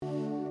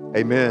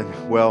Amen.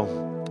 Well,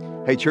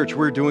 hey, church,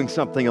 we're doing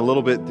something a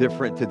little bit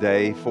different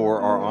today for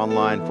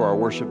our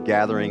worship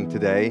gathering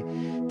today.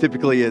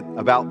 Typically, at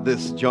about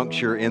this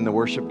juncture in the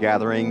worship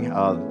gathering,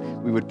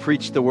 we would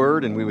preach the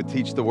word and we would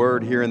teach the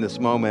word here in this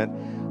moment.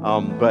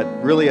 But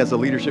really, as a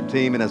leadership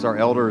team and as our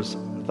elders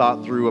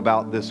thought through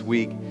about this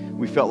week,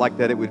 we felt like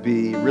that it would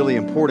be really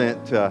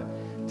important to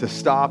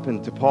stop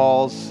and to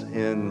pause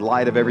in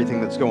light of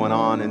everything that's going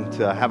on and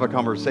to have a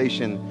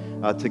conversation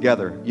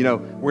together. You know,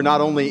 we're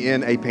not only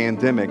in a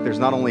pandemic, there's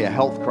not only a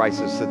health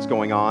crisis that's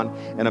going on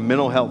and a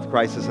mental health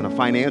crisis and a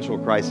financial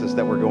crisis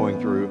that we're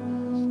going through,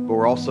 but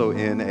we're also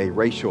in a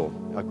racial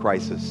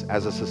crisis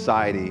as a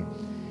society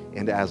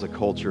and as a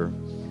culture.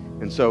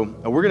 And so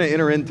we're going to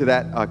enter into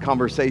that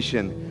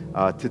conversation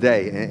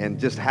today and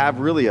just have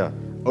really a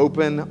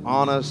open,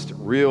 honest,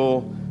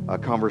 real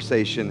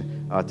conversation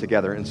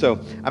together. And so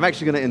I'm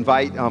actually going to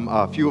invite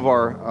a few of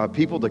our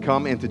people to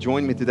come and to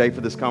join me today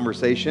for this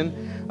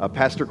conversation.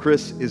 Pastor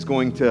Chris is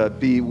going to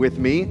be with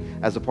me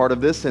as a part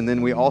of this, and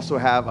then we also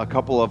have a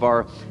couple of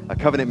our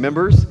covenant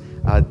members,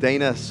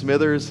 Dana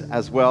Smithers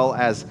as well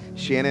as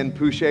Shannon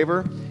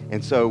Pushaver.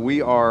 And so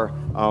we are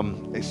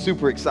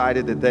super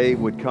excited that they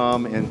would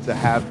come and to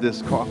have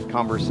this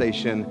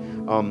conversation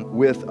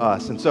with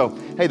us. And so,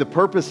 hey, the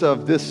purpose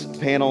of this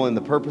panel and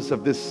the purpose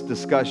of this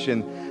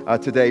discussion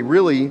today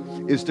really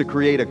is to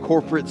create a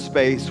corporate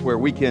space where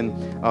we can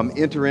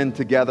enter in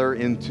together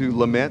into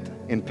lament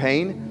and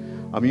pain.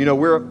 You know,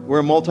 we're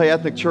a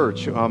multi-ethnic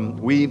church.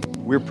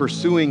 We're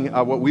pursuing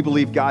what we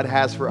believe God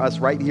has for us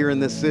right here in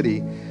this city,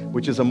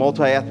 which is a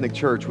multi-ethnic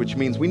church, which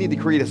means we need to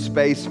create a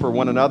space for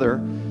one another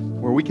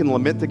where we can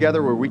lament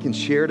together, where we can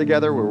share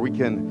together, where we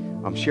can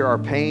share our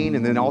pain,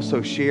 and then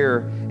also share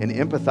and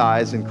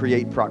empathize and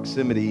create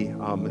proximity,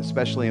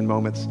 especially in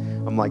moments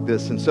like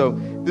this. And so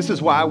this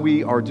is why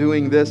we are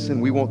doing this,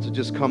 and we want to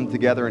just come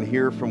together and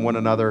hear from one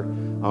another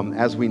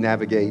as we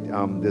navigate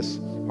this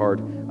hard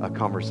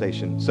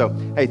conversation. So,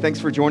 hey, thanks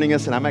for joining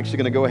us, and I'm actually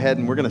going to go ahead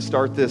and we're going to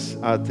start this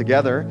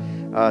together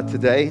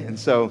today. And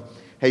so,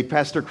 hey,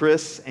 Pastor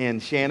Chris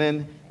and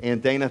Shannon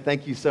and Dana,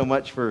 thank you so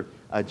much for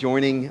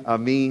joining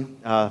me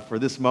for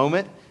this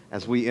moment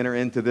as we enter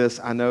into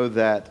this. I know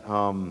that,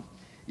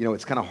 you know,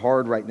 it's kind of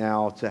hard right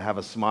now to have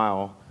a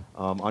smile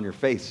on your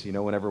face, you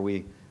know, whenever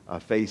we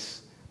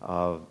face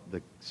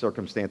the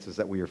circumstances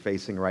that we are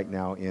facing right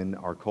now in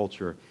our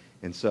culture.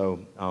 And so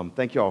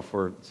thank you all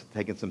for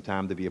taking some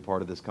time to be a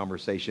part of this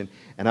conversation.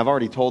 And I've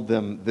already told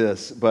them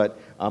this, but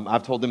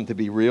I've told them to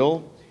be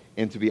real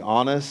and to be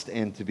honest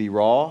and to be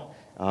raw.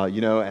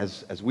 You know,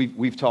 as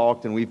we've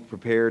talked and we've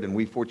prepared and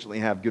we fortunately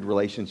have good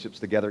relationships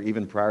together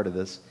even prior to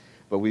this,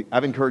 but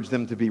I've encouraged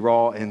them to be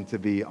raw and to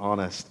be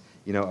honest,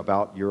 you know,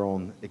 about your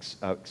own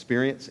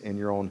experience and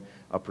your own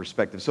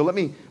perspective. So let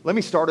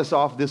me start us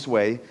off this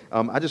way.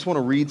 I just want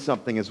to read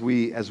something as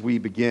we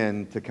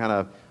begin to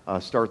kind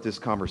of start this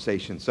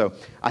conversation. So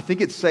I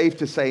think it's safe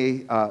to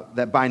say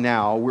that by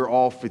now we're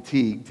all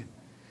fatigued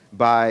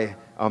by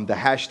the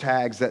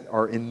hashtags that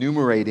are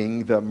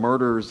enumerating the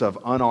murders of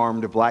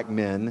unarmed black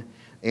men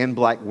and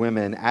black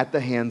women at the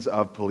hands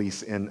of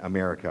police in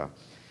America.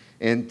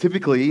 And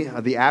typically,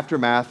 the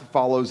aftermath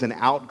follows an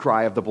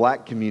outcry of the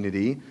black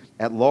community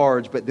at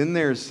large, but then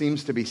there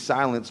seems to be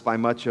silence by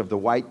much of the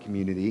white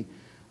community,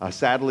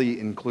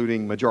 sadly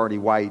including majority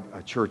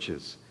white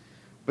churches.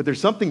 But there's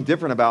something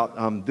different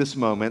about this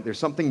moment. There's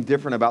something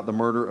different about the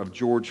murder of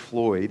George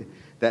Floyd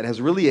that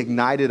has really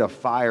ignited a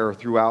fire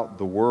throughout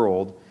the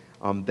world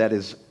that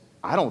is,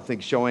 I don't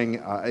think, showing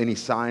any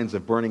signs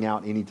of burning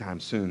out anytime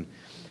soon.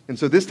 And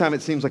so this time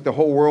it seems like the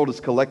whole world is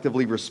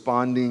collectively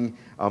responding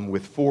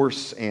with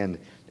force and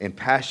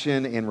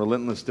passion and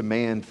relentless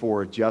demand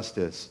for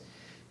justice.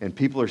 And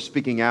people are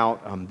speaking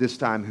out this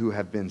time who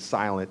have been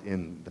silent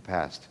in the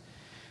past.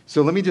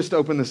 So let me just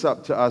open this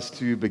up to us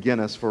to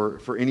begin us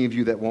for any of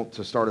you that want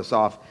to start us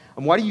off.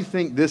 Why do you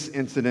think this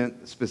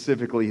incident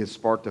specifically has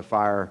sparked a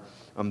fire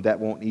that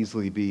won't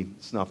easily be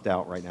snuffed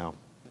out right now?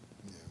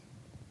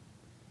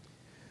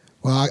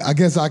 Well, I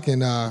guess I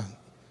can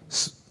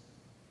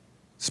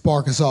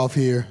spark us off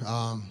here.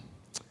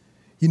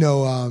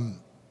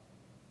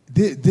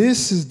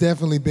 This has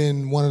definitely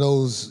been one of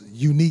those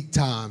unique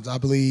times. I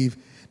believe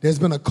there's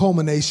been a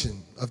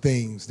culmination of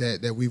things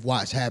that we've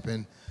watched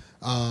happen,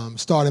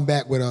 starting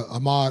back with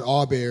Ahmaud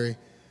Arbery,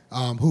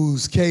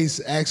 whose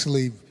case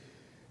actually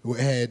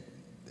had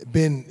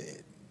been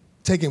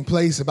taking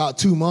place about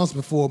 2 months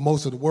before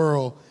most of the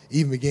world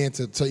even began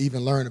to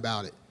even learn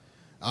about it,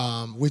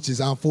 which is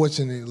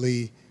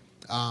unfortunately,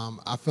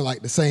 I feel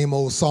like the same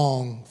old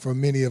song for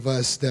many of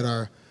us that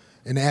are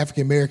in the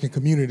African American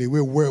community. We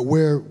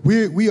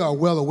are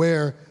well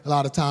aware a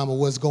lot of time of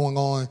what's going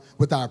on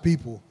with our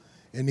people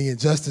and the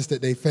injustice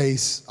that they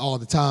face all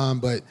the time,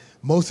 but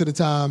most of the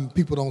time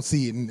people don't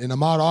see it. And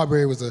Ahmaud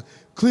Arbery was a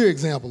clear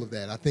example of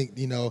that. I think,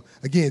 you know,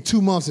 again,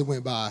 2 months it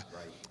went by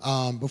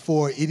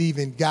before it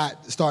even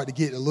started to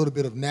get a little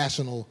bit of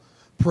national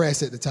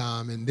press at the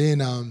time. And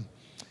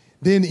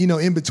then you know,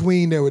 in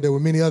between there were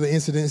many other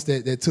incidents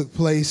that took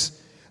place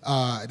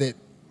that,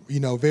 you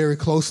know, very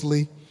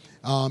closely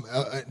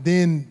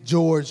Then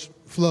George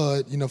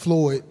Floyd,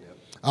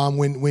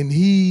 when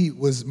he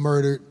was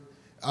murdered,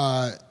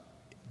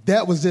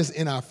 that was just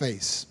in our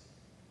face.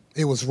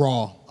 It was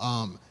raw.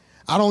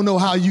 I don't know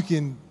how you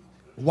can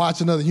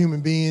watch another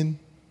human being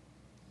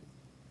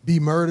be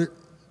murdered,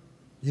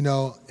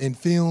 and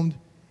filmed,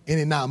 and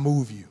it not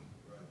move you.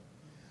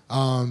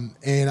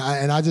 And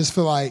I just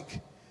feel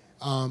like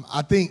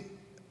I think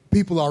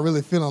people are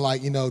really feeling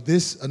like,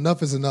 this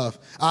enough is enough.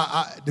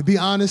 To be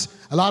honest,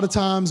 a lot of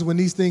times when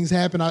these things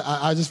happen,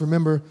 I just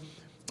remember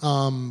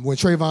when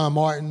Trayvon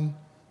Martin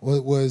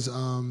was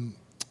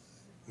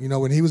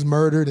when he was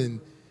murdered, and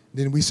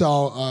then we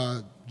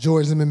saw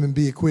George Zimmerman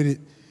be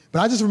acquitted. But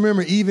I just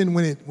remember even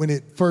when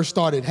it first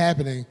started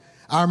happening,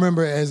 I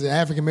remember as an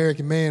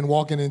African-American man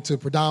walking into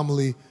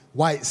predominantly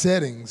white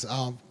settings,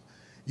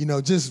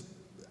 just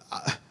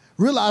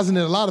realizing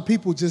that a lot of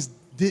people just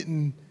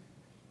didn't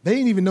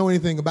even know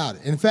anything about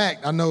it. In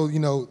fact, I know,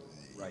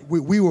 right.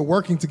 we were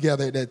working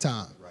together at that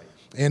time. Right.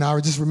 And I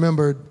just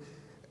remembered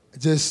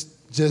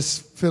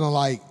just feeling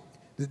like,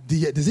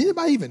 does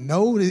anybody even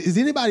know? Is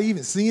anybody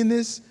even seeing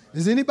this?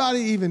 Does anybody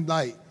even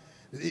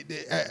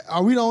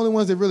are we the only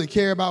ones that really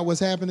care about what's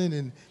happening?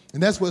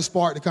 And that's what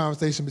sparked the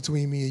conversation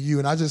between me and you.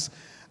 And I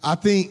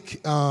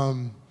think,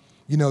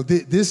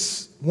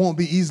 this won't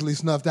be easily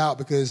snuffed out,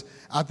 because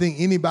I think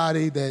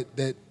anybody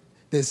that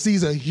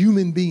sees a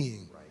human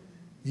being,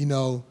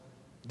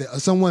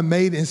 someone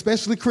made,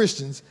 especially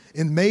Christians,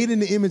 and made in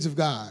the image of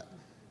God,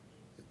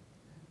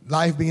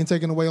 life being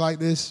taken away like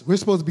this, we're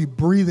supposed to be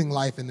breathing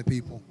life into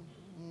people.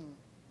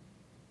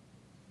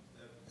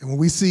 And when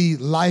we see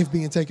life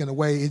being taken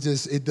away,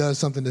 it does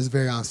something that's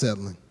very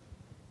unsettling.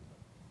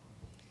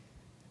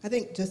 I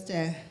think just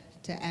to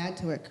add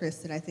to what Chris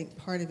said, I think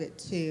part of it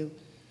too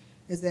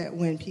is that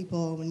when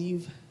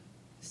you've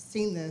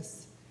seen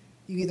this,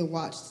 you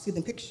either see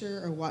the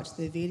picture or watch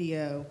the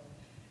video,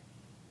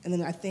 and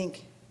then I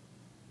think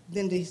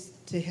then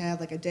to have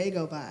like a day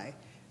go by,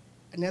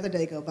 another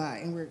day go by,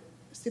 and we're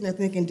sitting there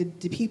thinking,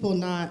 do people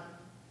not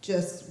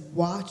just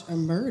watch a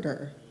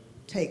murder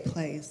take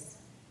place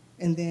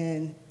and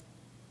then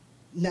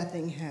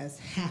nothing has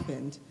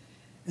happened?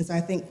 And so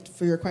I think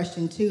for your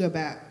question too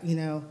about,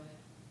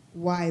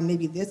 why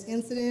maybe this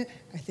incident,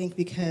 I think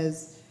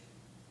because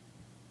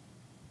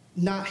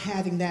not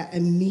having that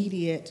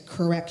immediate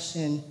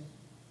correction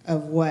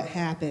of what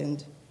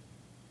happened,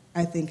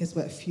 I think is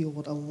what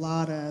fueled a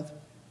lot of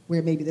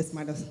where maybe this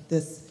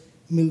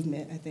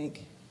movement, I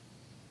think,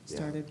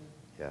 started.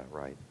 Yeah,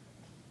 right.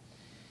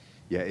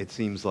 Yeah, it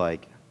seems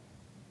like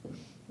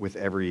with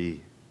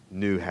every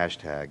new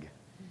hashtag,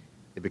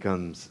 it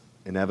becomes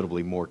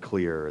inevitably more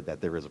clear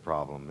that there is a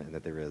problem and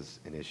that there is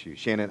an issue.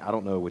 Shannon, I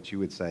don't know what you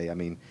would say. I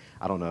mean,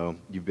 I don't know.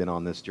 You've been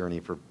on this journey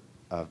for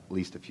at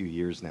least a few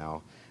years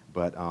now,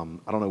 but I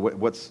don't know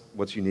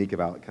what's unique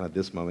about kind of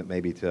this moment,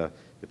 maybe to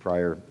the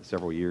prior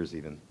several years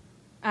even.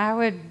 I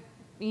would,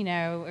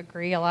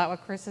 agree a lot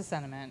with Chris's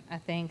sentiment. I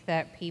think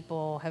that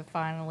people have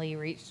finally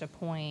reached a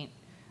point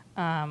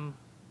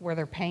where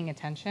they're paying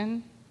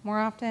attention more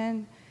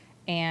often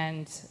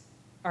and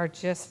are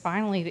just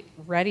finally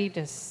ready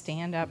to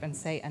stand up and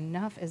say,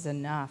 enough is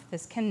enough.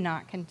 This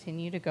cannot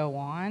continue to go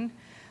on.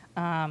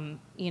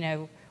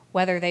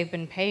 Whether they've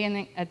been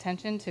paying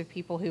attention to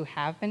people who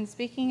have been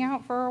speaking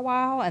out for a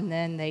while, and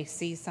then they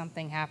see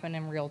something happen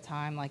in real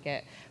time, like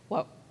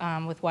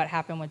with what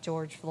happened with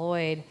George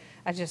Floyd,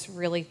 I just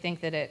really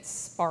think that it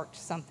sparked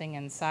something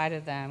inside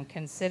of them,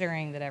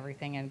 considering that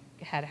everything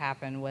had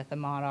happened with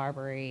Ahmaud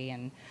Arbery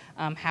and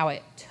how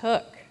it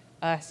took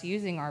us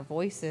using our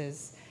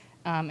voices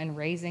and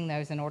raising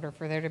those in order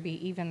for there to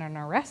be even an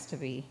arrest to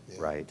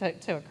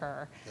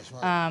occur. That's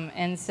right.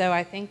 And so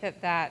I think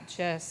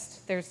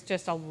there's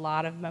just a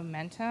lot of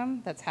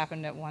momentum that's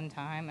happened at one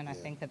time, and I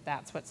think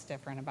that's what's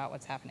different about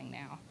what's happening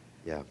now.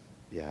 Yeah,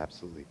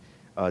 absolutely.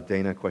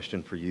 Dana,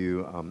 question for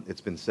you.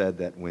 It's been said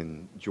that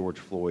when George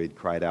Floyd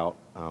cried out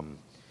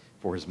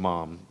for his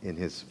mom in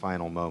his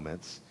final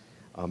moments,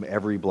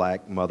 every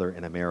black mother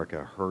in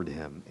America heard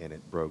him, and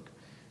it broke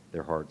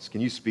their hearts.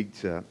 Can you speak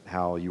to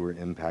how you were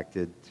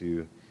impacted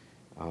to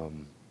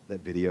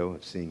that video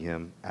of seeing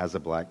him as a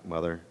black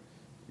mother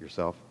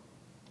yourself?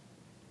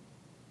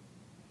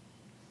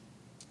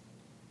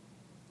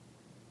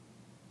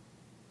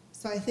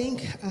 So I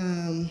think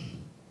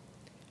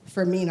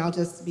for me, and I'll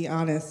just be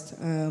honest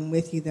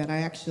with you, that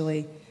I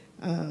actually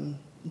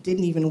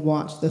didn't even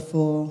watch the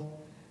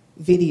full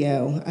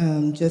video.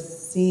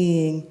 Just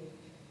seeing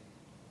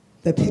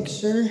the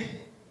picture,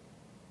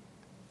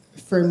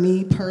 for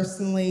me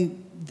personally,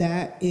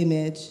 that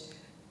image,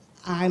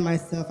 I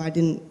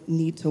didn't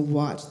need to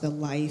watch the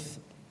life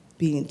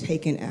being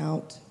taken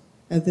out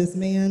of this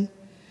man.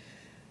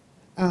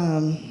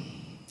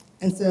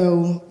 And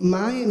so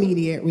my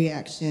immediate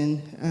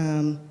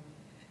reaction,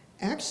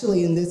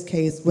 actually in this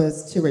case,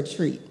 was to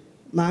retreat.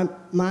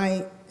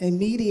 My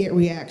immediate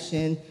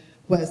reaction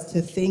was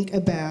to think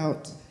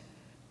about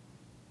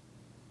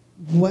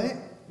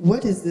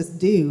what does this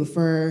do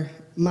for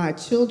my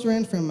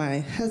children, for my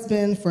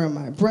husband, for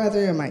my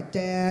brother, and my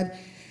dad.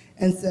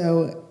 And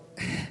so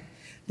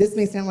this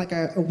may sound like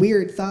a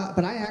weird thought,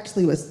 but I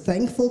actually was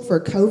thankful for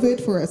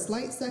COVID for a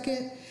slight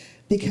second,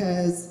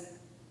 because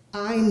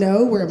I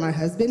know where my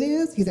husband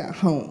is. He's at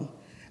home.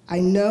 I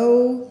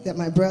know that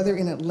my brother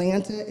in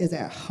Atlanta is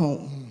at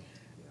home.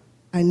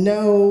 I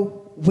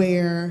know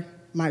where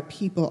my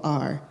people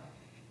are,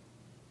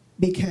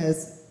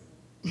 because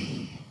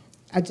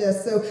I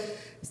just,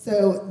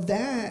 so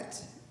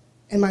that,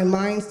 and my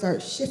mind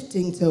starts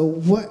shifting to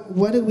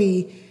what do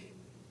we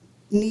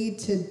need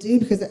to do?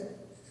 Because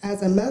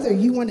as a mother,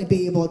 you want to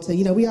be able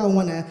to, we all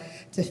want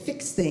to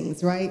fix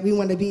things, right? We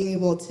want to be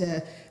able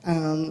to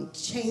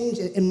change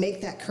it and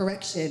make that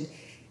correction.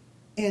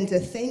 And to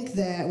think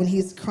that when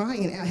he's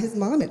crying out, his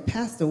mom had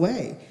passed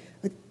away.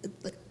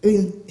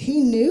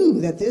 He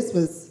knew that this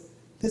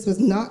was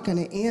not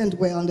going to end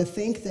well. And to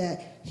think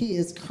that he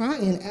is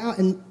crying out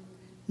and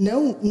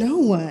no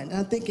one.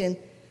 I'm thinking,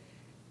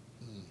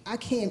 I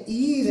can't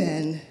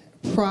even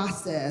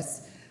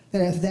process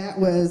that if that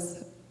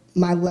was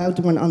my loved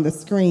one on the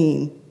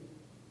screen.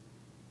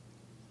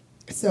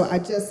 So I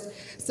guess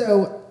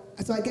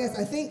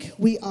I think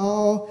we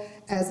all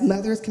as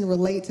mothers can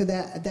relate to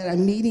that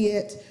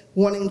immediate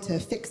wanting to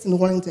fix and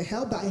wanting to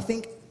help. But I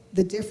think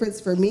the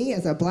difference for me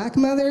as a Black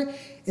mother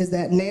is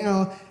that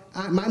now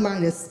my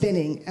mind is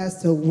spinning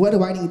as to what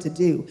do I need to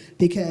do?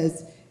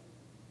 Because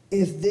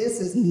if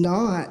this is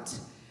not,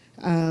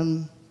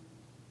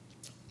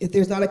 if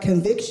there's not a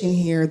conviction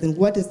here, then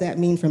what does that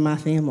mean for my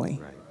family?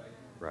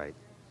 Right.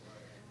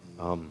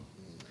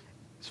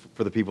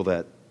 For the people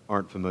that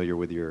aren't familiar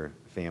with your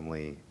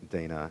family,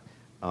 Dana,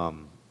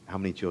 how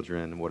many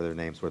children, what are their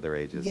names, what are their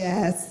ages?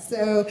 Yes,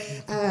 so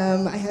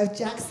I have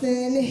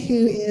Jackson,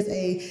 who is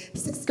a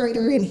 6th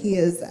grader, and he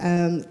is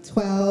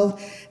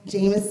 12.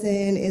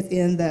 Jameson is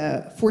in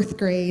the 4th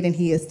grade, and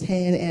he is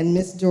 10. And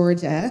Miss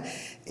Georgia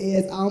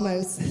is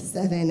almost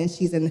 7, and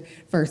she's in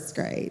 1st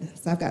grade.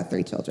 So I've got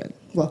 3 children.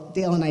 Well,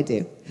 Dale and I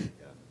do.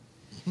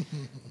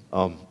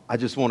 Yeah. I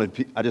just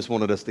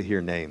wanted us to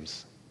hear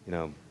names,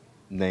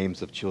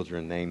 names of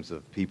children, names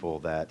of people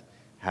that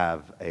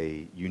have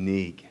a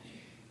unique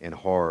and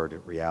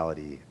hard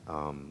reality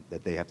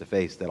that they have to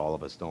face that all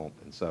of us don't.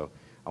 And so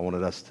I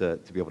wanted us to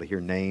be able to hear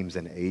names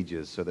and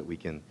ages so that we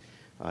can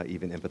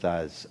even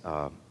empathize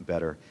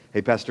better.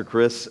 Hey, Pastor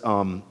Chris,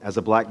 as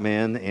a Black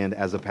man and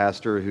as a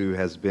pastor who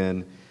has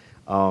been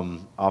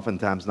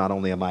oftentimes not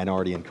only a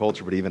minority in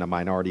culture, but even a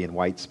minority in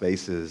white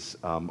spaces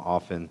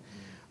often,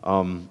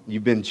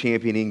 you've been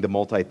championing the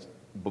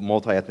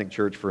multi-ethnic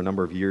church for a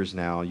number of years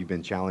now. You've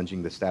been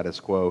challenging the status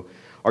quo.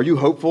 Are you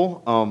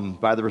hopeful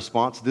by the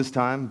response this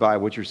time, by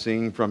what you're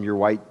seeing from your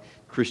white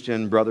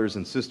Christian brothers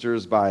and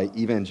sisters, by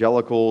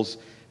evangelicals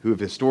who have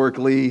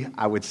historically,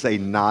 I would say,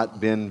 not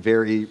been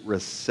very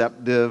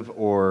receptive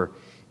or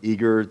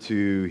eager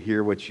to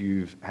hear what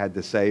you've had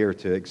to say or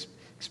to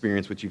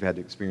experience what you've had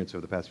to experience over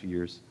the past few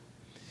years?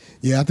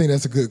 Yeah, I think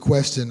that's a good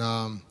question.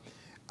 I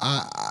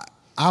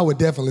would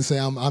definitely say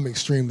I'm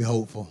extremely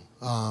hopeful.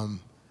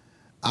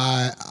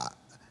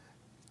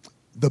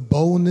 The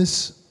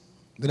boldness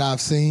that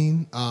I've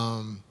seen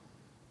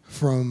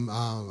from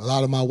a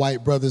lot of my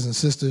white brothers and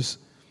sisters,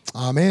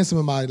 and some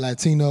of my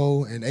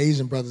Latino and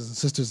Asian brothers and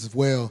sisters as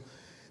well,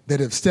 that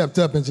have stepped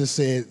up and just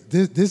said,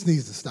 this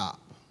needs to stop.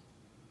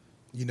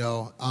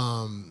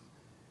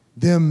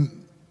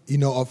 Them,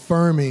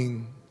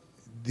 affirming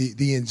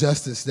the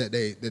injustice that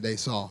they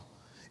saw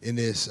in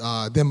this,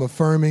 them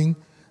affirming,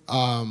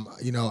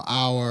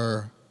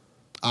 our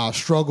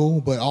struggle,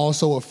 but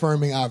also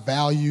affirming our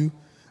value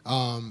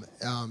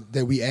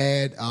that we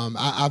add.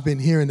 I've been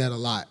hearing that a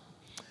lot,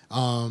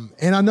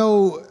 and I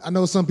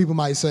know some people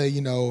might say,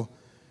 shouldn't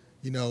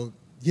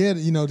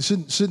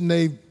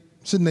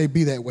they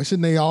be that way?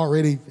 Shouldn't they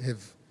already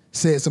have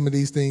said some of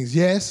these things?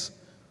 Yes,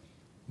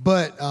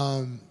 but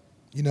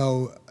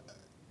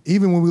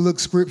even when we look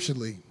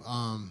scripturally,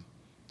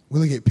 we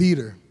look at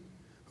Peter,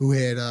 who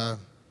had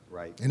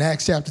in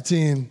Acts chapter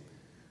 10,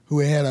 who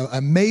had an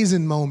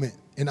amazing moment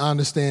in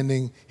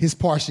understanding his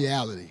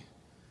partiality.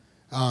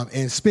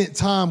 And spent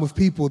time with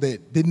people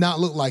that did not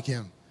look like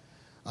him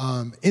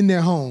in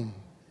their home.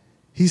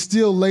 He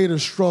still later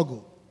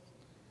struggled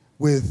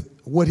with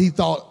what he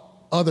thought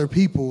other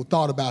people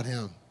thought about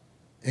him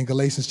in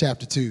Galatians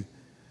chapter 2.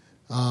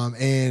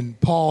 And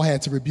Paul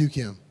had to rebuke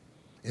him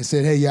and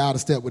said, hey, you're out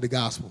of step with the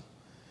gospel.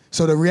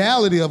 So the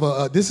reality of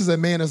this is a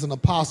man as an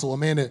apostle, a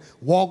man that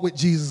walked with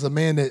Jesus, a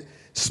man that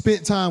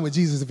spent time with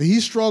Jesus. If he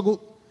struggled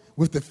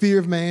with the fear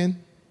of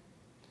man,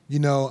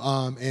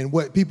 and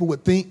what people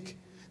would think,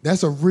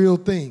 that's a real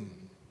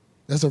thing.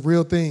 That's a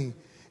real thing.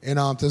 And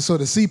to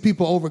see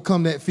people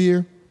overcome that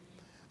fear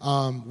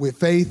with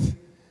faith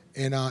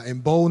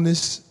and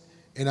boldness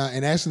and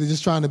actually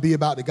just trying to be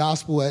about the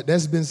gospel,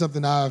 that's been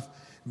something I've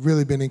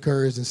really been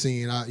encouraged in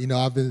seeing.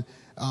 I've been,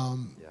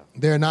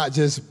 they're not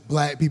just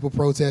Black people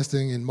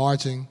protesting and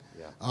marching.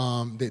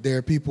 There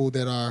are people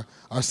that are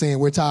saying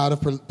we're tired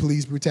of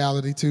police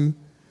brutality too.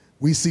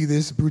 We see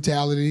this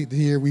brutality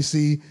here. We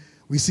see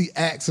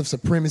acts of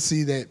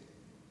supremacy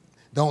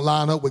don't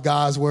line up with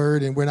God's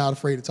word, and we're not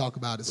afraid to talk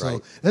about it. So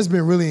Right. that's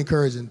been really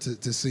encouraging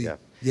to see. Yeah.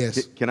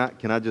 Yes.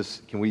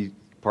 Can we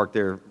park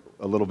there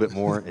a little bit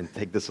more and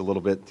take this a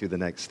little bit to the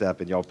next step,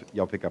 and y'all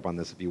pick up on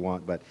this if you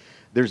want. But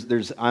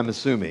I'm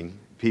assuming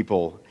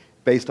people,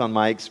 based on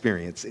my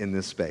experience in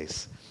this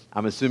space,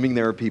 I'm assuming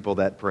there are people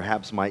that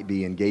perhaps might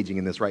be engaging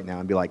in this right now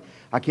and be like,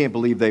 I can't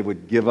believe they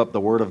would give up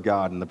the Word of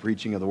God and the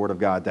preaching of the Word of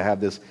God to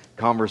have this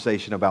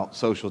conversation about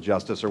social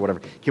justice or whatever.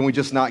 Can we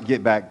just not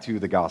get back to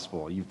the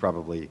gospel? You've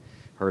probably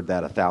heard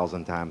that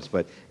 1,000 times.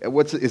 But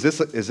is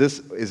this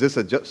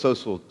a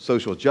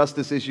social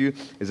justice issue?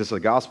 Is this a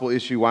gospel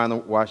issue?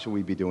 Why should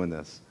we be doing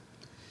this?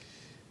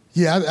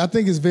 Yeah, I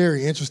think it's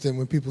very interesting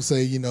when people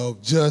say,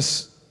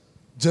 just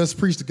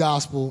preach the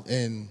gospel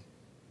and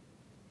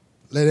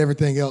let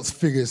everything else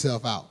figure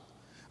itself out.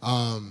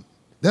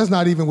 That's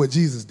not even what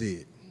Jesus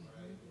did.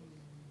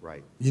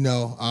 Right.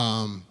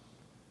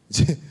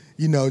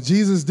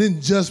 Jesus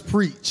didn't just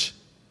preach.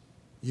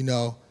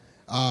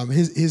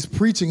 His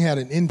preaching had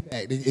an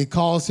impact.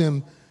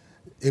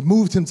 It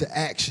moved him to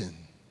action.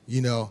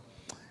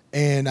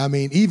 And I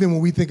mean, even when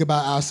we think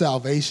about our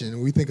salvation,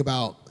 when we think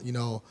about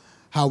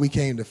how we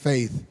came to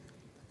faith,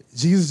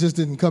 Jesus just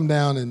didn't come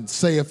down and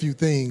say a few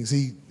things.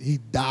 He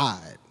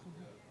died.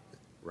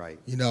 Right.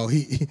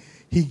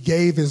 He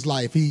gave his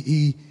life.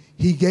 He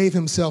gave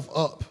himself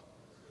up,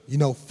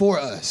 for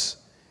us.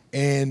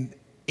 And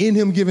in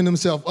him giving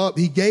himself up,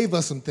 he gave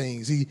us some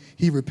things.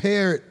 He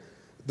repaired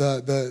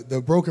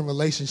the broken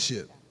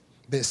relationship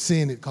that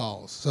sin had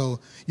caused. So,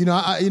 we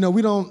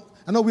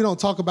don't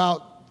talk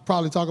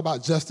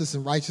about justice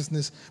and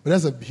righteousness, but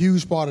that's a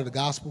huge part of the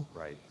gospel.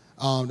 Right.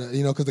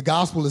 Because the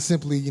gospel is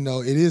simply,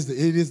 it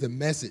is the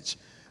message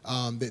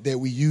that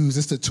we use.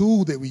 It's the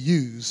tool that we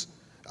use.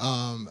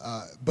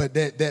 But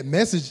that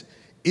message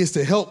is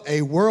to help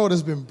a world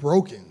that's been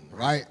broken,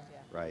 right?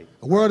 Right.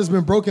 A world that's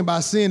been broken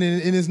by sin,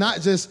 and it's not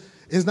just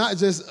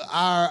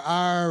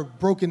our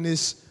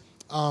brokenness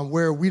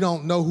where we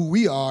don't know who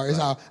we are. It's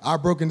our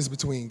brokenness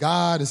between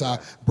God. It's our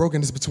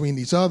brokenness between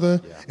each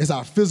other. Yeah. It's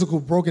our physical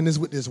brokenness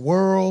with this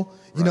world.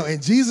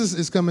 And Jesus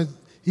is coming.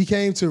 He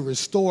came to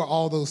restore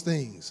all those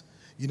things.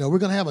 We're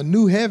going to have a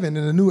new heaven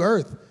and a new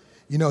earth.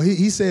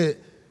 He said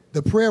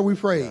the prayer we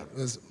prayed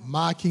was,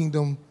 my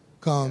kingdom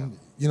come,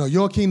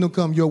 your kingdom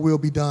come, your will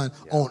be done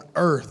on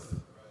earth.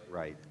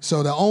 Right.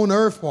 So the on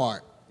earth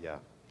part,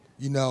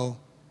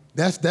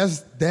 that's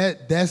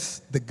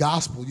the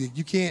gospel.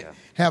 You can't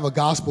have a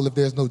gospel if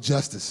there's no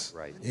justice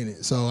in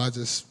it. So I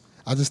just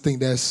think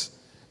that's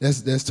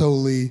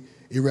totally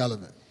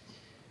irrelevant.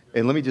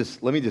 And let me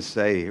just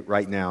say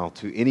right now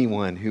to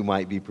anyone who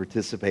might be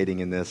participating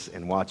in this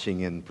and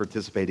watching and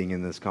participating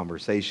in this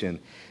conversation,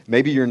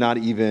 maybe you're not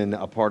even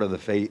a part of the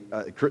faith,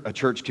 a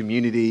church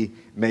community.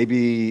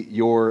 Maybe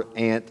your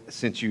aunt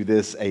sent you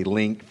a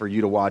link for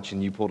you to watch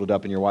and you pulled it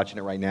up and you're watching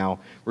it right now.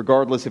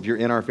 Regardless if you're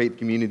in our faith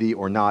community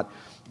or not,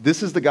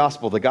 this is the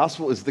gospel. The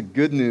gospel is the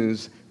good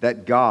news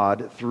that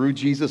God, through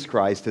Jesus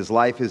Christ, his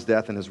life, his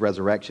death, and his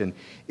resurrection,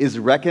 is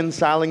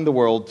reconciling the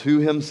world to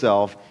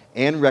himself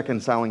and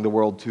reconciling the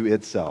world to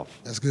itself.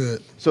 That's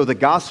good. So the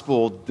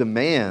gospel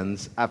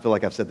demands, I feel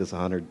like I've said this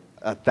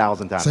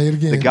 1,000 times. Say it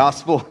again.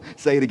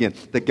 Say it again.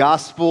 The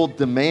gospel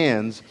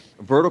demands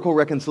vertical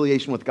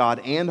reconciliation with God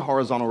and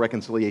horizontal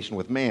reconciliation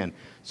with man.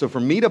 So for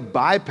me to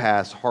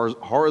bypass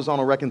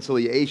horizontal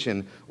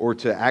reconciliation or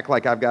to act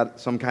like I've got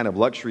some kind of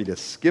luxury to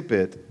skip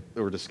it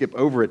or to skip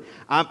over it,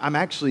 I'm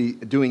actually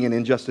doing an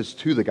injustice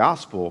to the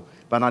gospel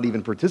by not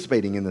even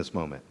participating in this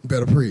moment. You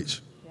better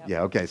preach.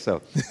 Yeah, okay,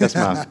 so that's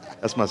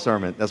my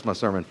sermon. That's my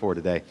sermon for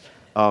today.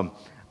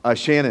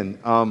 Shannon,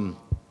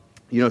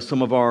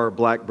 some of our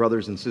black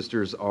brothers and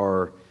sisters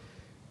are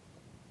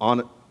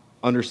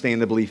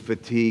understandably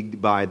fatigued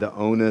by the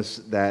onus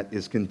that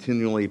is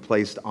continually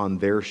placed on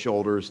their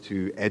shoulders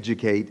to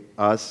educate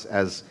us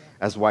as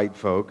white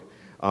folk,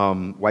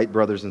 white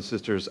brothers and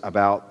sisters,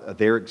 about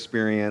their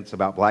experience,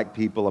 about black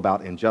people,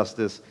 about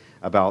injustice,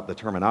 about the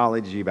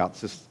terminology, about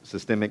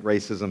systemic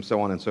racism, so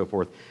on and so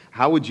forth.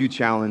 How would you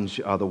challenge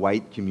the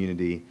white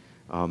community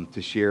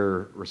to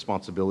share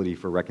responsibility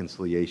for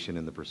reconciliation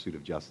in the pursuit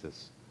of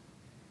justice?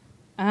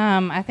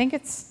 I think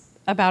it's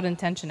about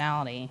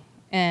intentionality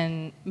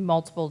in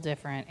multiple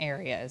different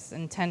areas.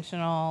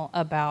 Intentional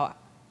about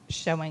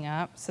showing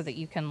up so that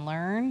you can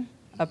learn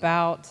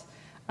about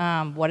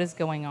what is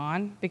going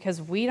on,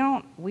 because we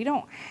don't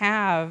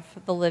have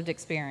the lived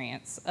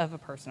experience of a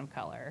person of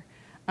color.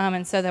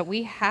 And so that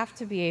we have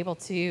to be able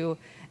to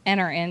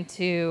enter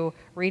into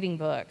reading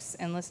books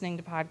and listening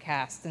to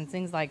podcasts and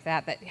things like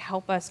that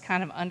help us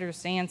kind of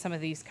understand some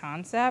of these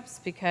concepts,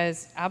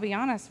 because I'll be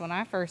honest, when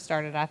I first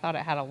started, I thought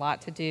it had a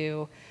lot to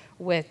do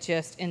with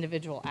just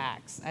individual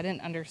acts. I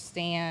didn't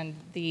understand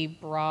the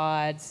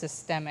broad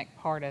systemic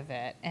part of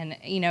it. And,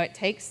 it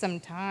takes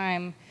some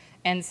time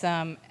and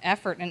some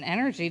effort and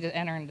energy to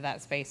enter into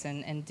that space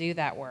and do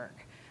that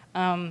work.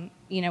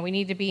 We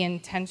need to be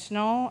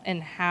intentional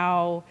in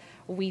how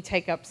we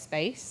take up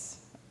space.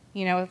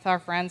 With our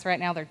friends right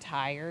now, they're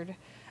tired,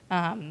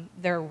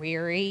 they're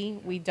weary.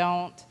 We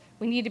don't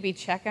we need to be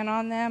checking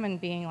on them and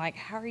being like,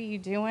 how are you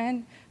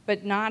doing?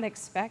 But not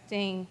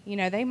expecting,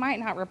 they might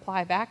not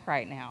reply back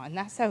right now, and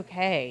that's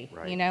okay.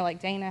 Right.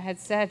 Like Dana had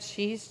said,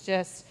 she's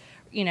just,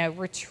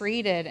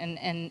 retreated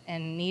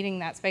and needing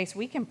that space.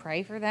 We can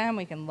pray for them.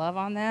 We can love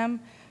on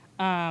them.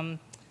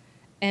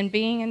 And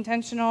being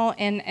intentional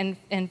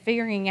and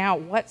figuring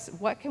out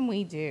what can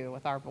we do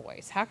with our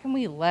voice? How can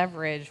we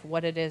leverage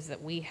what it is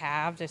that we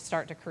have to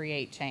start to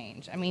create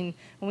change? I mean,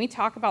 when we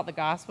talk about the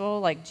gospel,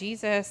 like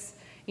Jesus,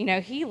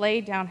 he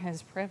laid down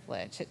his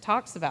privilege. It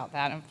talks about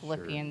that in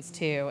Philippians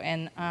 2.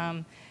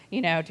 And,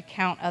 to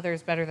count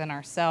others better than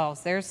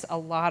ourselves. There's a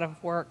lot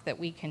of work that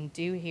we can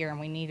do here, and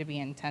we need to be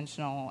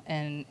intentional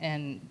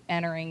in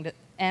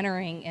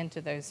entering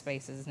into those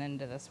spaces and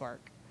into this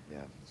work. Yeah,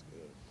 that's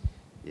good.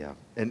 Yeah,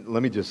 and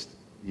let me just,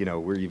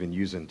 we're even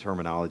using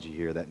terminology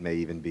here that may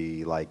even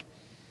be like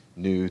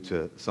new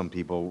to some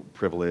people,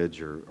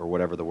 privilege or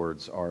whatever the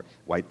words are,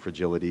 white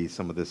fragility,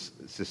 some of this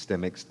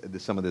systemics,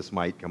 some of this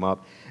might come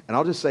up. And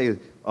I'll just say,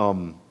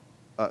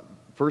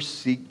 first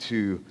seek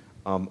to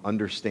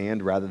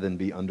understand rather than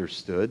be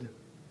understood,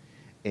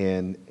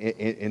 and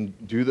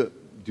do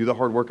the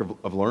hard work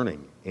of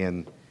learning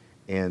and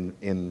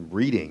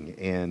reading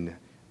and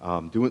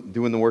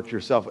doing the work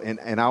yourself.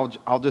 And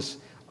I'll just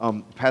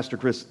Pastor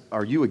Chris,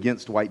 are you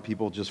against white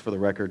people? Just for the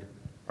record,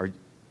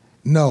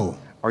 No.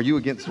 Are you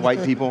against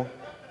white people?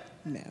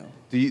 No.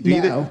 Do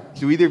No.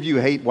 either of you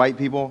hate white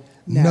people?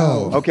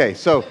 No. Okay,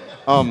 so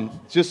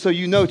just so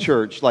you know,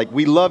 church, like,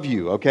 we love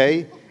you,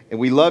 okay? And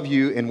we love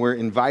you, and we're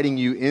inviting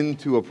you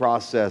into a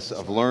process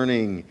of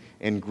learning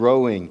and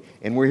growing,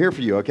 and we're here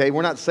for you, okay?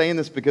 We're not saying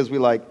this because we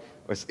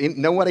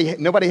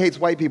nobody hates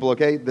white people,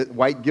 okay?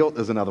 White guilt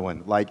is another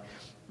one. Like,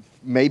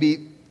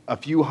 maybe a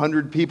few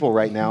hundred people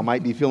right now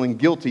might be feeling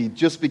guilty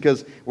just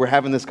because we're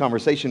having this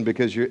conversation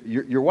because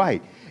you're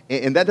white.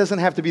 And that doesn't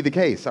have to be the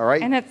case, all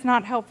right? And it's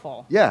not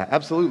helpful. Yeah,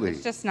 absolutely.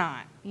 It's just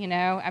not,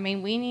 I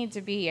mean, we need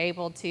to be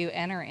able to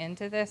enter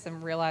into this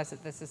and realize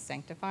that this is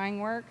sanctifying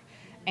work.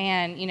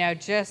 And,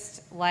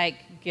 just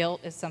like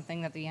guilt is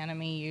something that the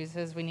enemy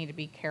uses, we need to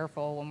be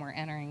careful when we're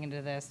entering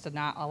into this to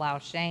not allow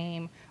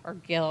shame or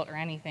guilt or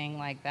anything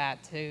like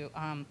that to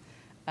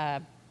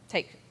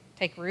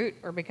take root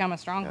or become a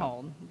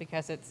stronghold,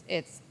 because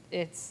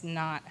it's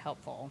not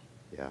helpful.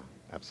 Yeah,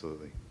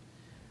 absolutely.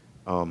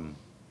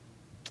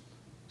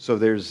 So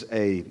there's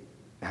a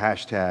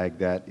hashtag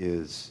that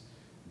is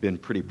been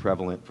pretty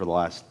prevalent for the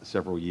last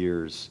several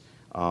years,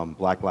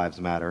 Black Lives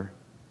Matter.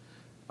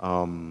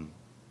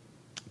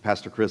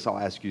 Pastor Chris, I'll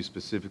ask you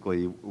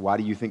specifically, why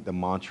do you think the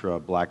mantra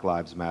Black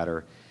Lives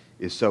Matter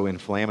is so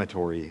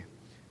inflammatory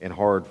and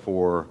hard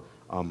for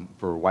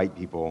white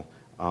people?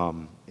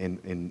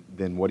 And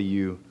then what do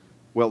you?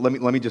 Well, let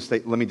me just say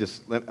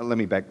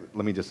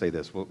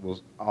this.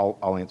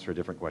 I'll answer a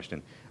different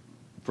question.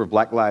 For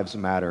Black Lives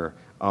Matter,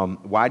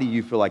 why do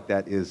you feel like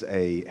that is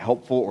a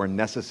helpful or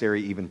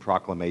necessary even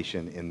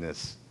proclamation in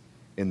this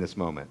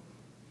moment?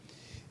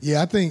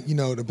 Yeah, I think,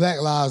 the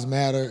Black Lives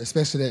Matter,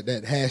 especially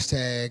that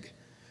hashtag,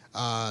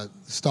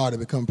 started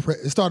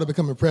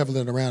becoming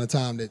prevalent around the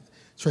time that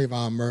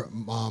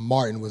Trayvon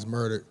Martin was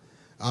murdered.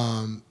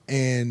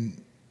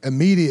 And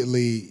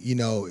immediately,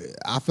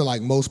 I feel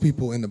like most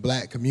people in the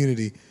black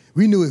community,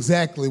 we knew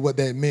exactly what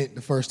that meant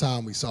the first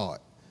time we saw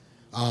it.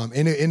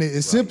 And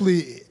it's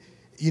simply,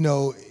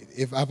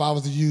 if I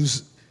was to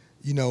use,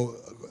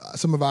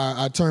 some of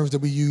our terms that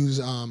we use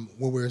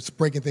when we're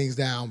breaking things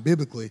down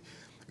biblically,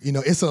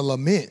 it's a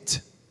lament.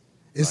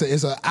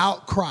 It's an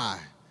outcry.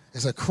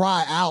 It's a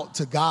cry out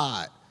to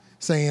God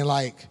saying,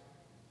 like,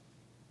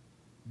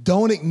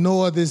 don't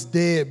ignore this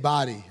dead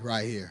body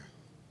right here.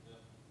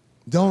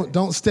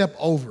 Don't step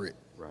over it.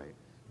 Right.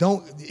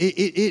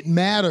 It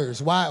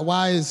matters.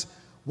 Why is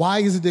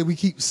it that we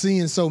keep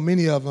seeing so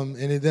many of them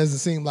and it doesn't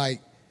seem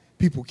like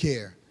people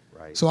care?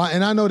 Right. So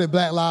I know that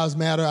Black Lives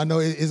Matter. I know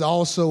it is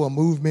also a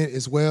movement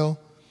as well,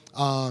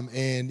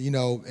 and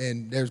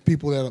there's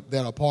people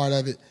that are part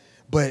of it.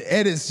 But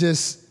at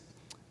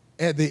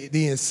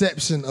the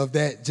inception of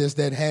that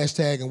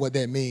hashtag and what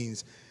that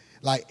means,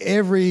 like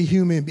every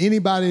human,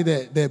 anybody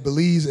that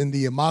believes in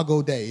the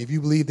Imago Dei, if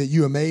you believe that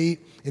you are made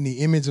in the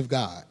image of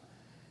God,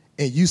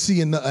 and you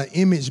see an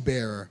image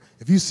bearer,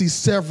 if you see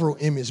several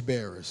image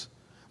bearers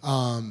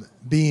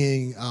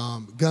being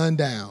gunned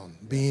down,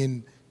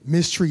 being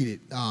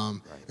mistreated,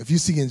 if you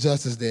see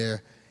injustice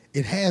there,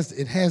 it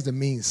has to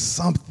mean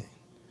something.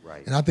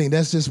 Right. And I think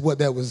that's just what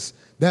that was.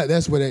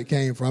 That's where that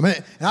came from.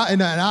 And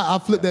I'll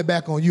flip that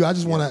back on you. I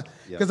just want to,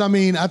 because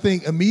I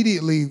think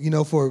immediately,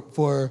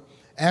 for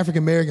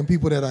African American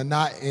people that are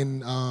not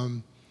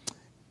in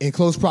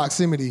close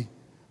proximity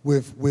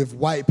with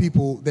white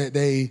people that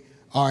they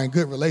are in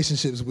good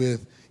relationships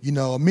with,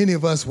 many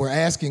of us were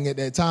asking at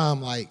that time,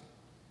 like,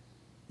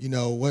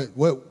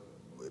 what,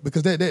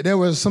 because there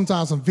was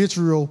sometimes some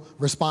vitriol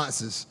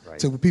responses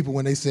to people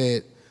when they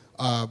said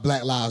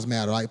Black Lives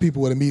Matter. Like,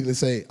 people would immediately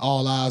say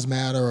all lives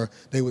matter, or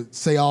they would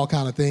say all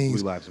kind of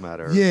things. Blue lives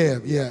matter.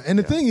 Yeah. And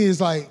the thing is,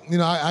 like,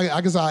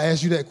 I guess I'll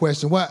ask you that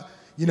question. What,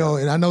 You know,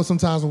 and I know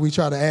sometimes when we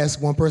try to ask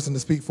one person to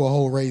speak for a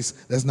whole race,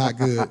 that's not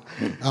good.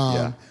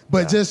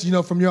 But just, you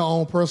know, from your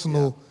own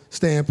personal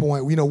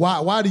standpoint, you know,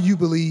 why do you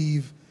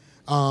believe,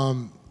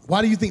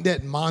 why do you think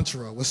that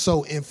mantra was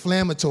so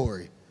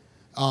inflammatory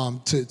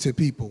to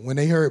people when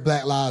they heard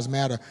Black Lives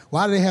Matter?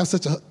 Why do they have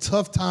such a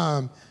tough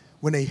time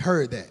when they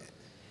heard that?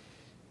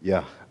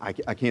 Yeah,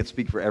 I can't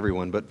speak for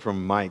everyone, but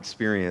from my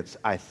experience,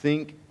 I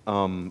think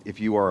if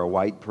you are a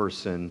white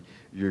person,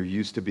 you're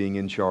used to being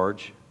in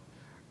charge,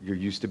 you're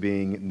used to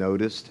being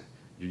noticed,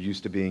 you're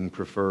used to being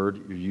preferred,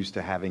 you're used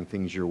to having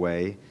things your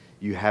way.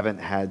 You haven't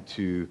had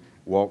to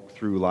walk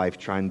through life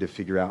trying to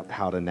figure out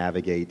how to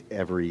navigate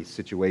every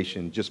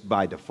situation. Just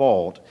by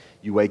default,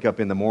 you wake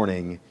up in the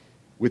morning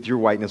with your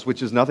whiteness,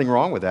 which is nothing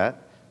wrong with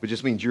that, but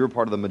just means you're a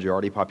part of the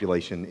majority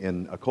population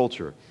in a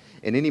culture.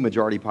 And any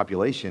majority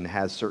population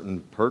has certain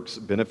perks,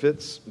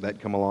 benefits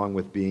that come along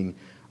with being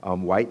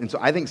white. And so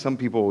I think some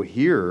people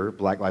hear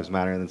Black Lives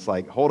Matter and it's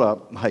like, hold on,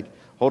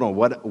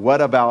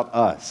 what about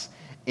us?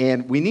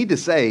 And we need to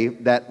say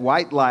that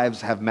white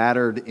lives have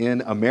mattered in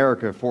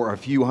America for a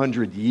few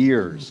hundred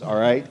years, all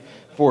right?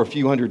 For a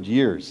few hundred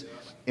years.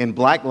 And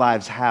Black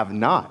lives have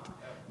not.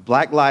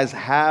 Black lives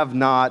have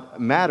not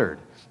mattered.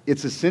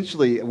 It's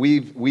essentially,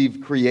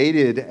 we've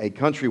created a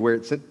country where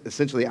it's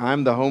essentially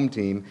I'm the home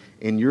team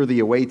and you're the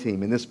away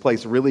team, and this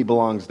place really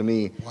belongs to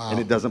me, and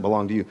it doesn't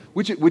belong to you,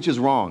 which is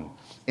wrong.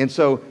 And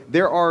so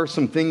there are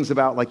some things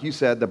about, like you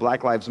said, the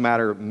Black Lives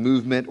Matter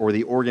movement or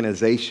the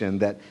organization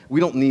that we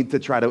don't need to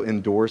try to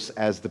endorse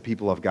as the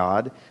people of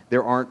God.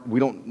 We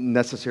don't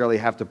necessarily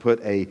have to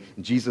put a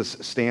Jesus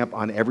stamp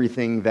on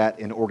everything that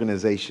an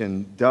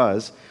organization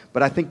does.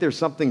 But I think there's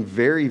something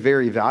very,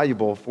 very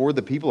valuable for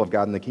the people of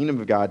God and the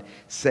kingdom of God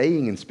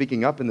saying and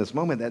speaking up in this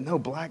moment that no,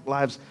 Black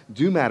lives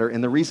do matter.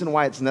 And the reason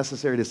why it's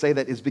necessary to say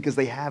that is because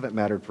they haven't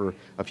mattered for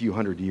a few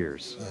hundred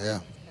years. Yeah.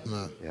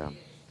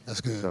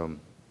 That's good. So,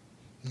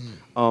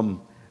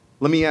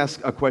 let me ask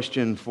a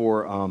question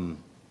for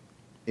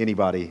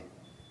anybody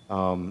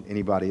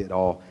at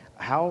all.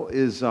 How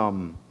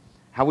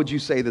would you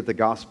say that the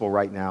gospel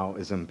right now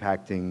is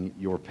impacting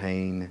your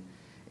pain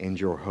and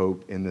your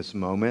hope in this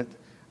moment?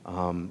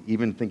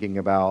 Even thinking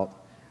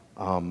about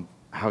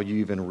how you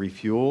even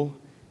refuel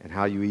and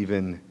how you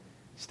even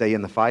stay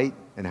in the fight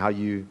and how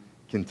you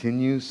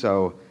continue.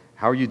 So,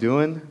 how are you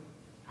doing?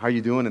 How are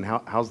you doing? And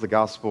how's the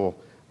gospel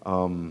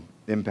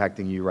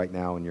impacting you right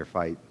now in your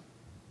fight?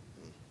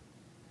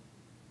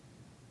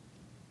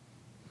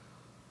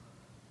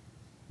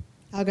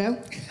 I'll go?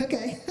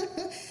 Okay.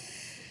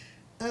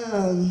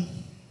 I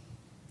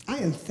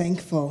am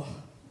thankful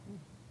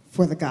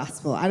for the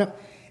gospel.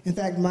 In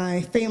fact,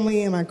 my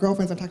family and my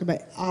girlfriends, I talk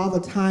about all the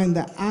time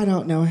that I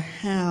don't know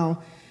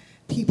how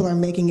people are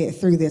making it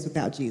through this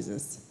without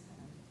Jesus.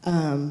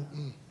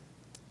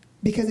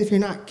 Because if you're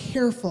not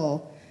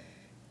careful,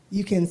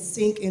 you can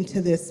sink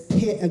into this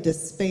pit of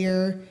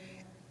despair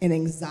and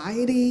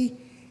anxiety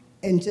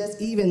and just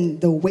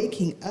even the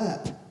waking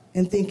up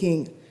and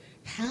thinking,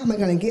 how am I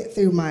going to get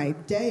through my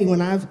day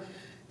when I've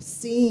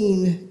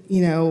seen,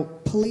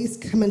 police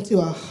come into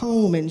a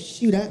home and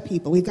shoot up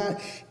people? We've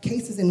got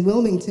cases in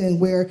Wilmington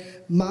where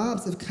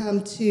mobs have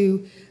come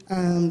to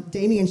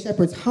Damian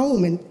Shepherd's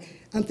home, and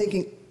I'm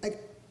thinking,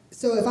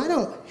 so if I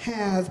don't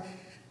have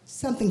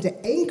something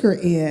to anchor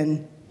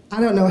in, I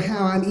don't know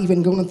how I'm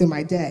even going through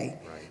my day.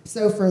 Right.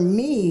 So for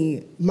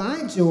me,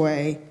 my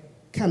joy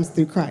comes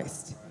through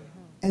Christ.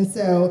 And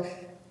so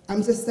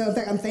I'm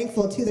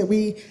thankful too that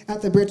we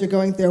at the Bridge are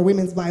going through a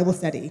women's Bible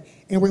study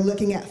and we're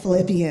looking at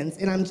Philippians,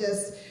 and I'm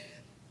just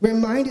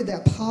reminded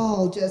that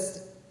Paul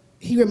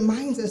he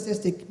reminds us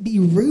just to be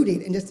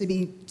rooted and just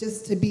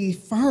to be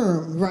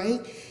firm, right,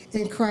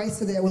 in Christ,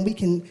 so that when we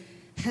can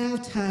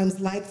have times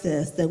like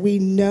this, that we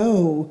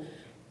know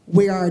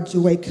where our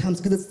joy comes,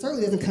 because it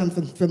certainly doesn't come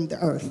from the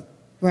earth,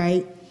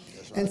 right?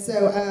 Right. And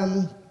so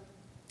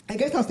I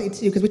guess I'll say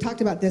too, because we talked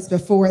about this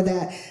before,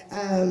 that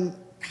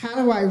how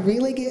do I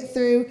really get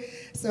through?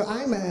 So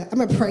I'm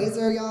a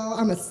praiser, y'all.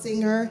 I'm a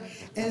singer.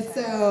 And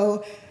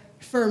so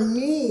for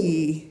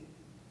me,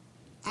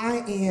 I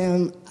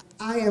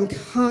am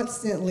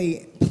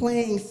constantly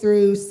playing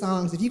through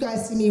songs. If you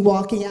guys see me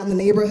walking out in the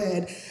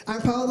neighborhood, I'm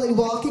probably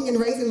walking and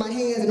raising my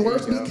hands and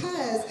worship,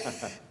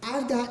 because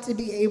I've got to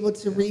be able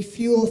to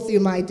refuel through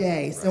my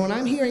day. So when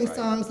I'm hearing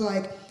songs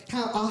like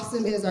How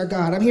Awesome Is Our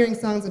God, I'm hearing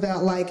songs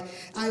about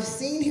I've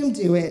seen him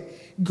do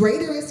it,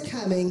 greater is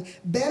coming,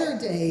 better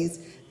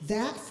days.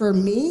 That for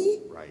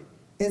me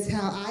is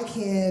how I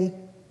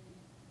can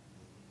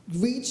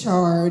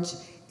recharge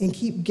and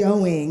keep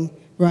going,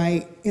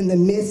 right, in the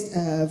midst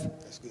of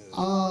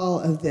all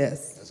of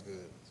this. That's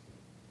good.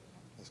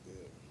 That's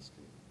good.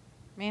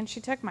 Man,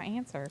 she took my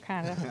answer,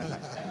 kind of.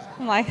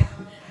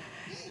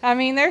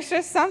 There's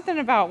just something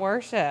about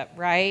worship,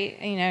 right?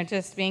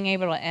 Just being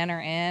able to enter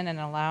in and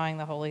allowing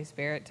the Holy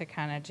Spirit to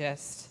kind of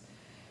just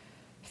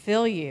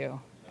fill you.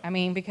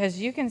 Because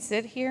you can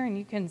sit here and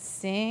you can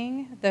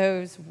sing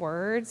those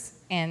words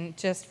and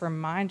just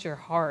remind your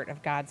heart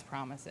of God's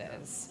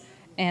promises.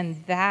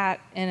 And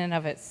that in and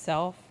of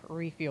itself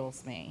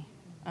refuels me.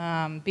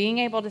 Being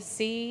able to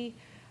see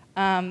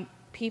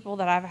people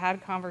that I've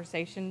had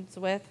conversations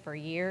with for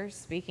years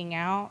speaking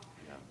out,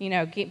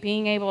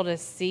 being able to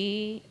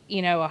see,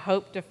 a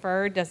hope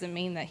deferred doesn't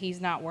mean that he's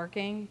not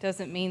working,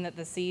 doesn't mean that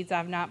the seeds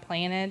I've not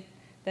planted,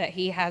 that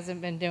he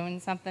hasn't been doing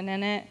something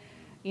in it,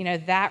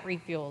 that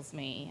refuels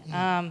me.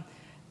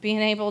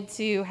 Being able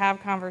to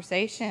have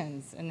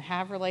conversations and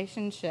have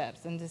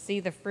relationships and to see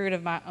the fruit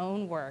of my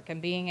own work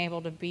and being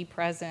able to be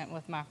present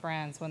with my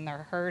friends when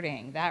they're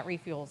hurting, that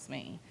refuels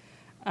me.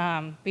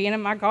 Being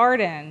in my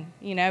garden,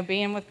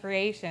 being with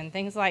creation,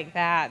 things like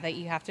that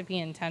you have to be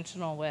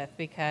intentional with,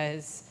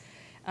 because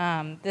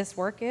this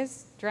work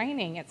is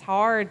draining. It's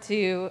hard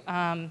to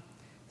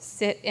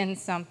sit in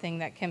something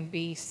that can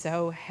be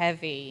so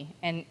heavy,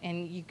 and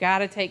you got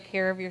to take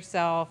care of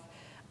yourself.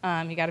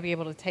 You got to be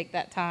able to take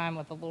that time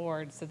with the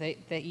Lord so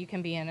that you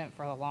can be in it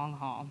for the long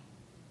haul.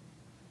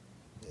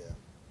 Yeah,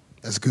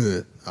 that's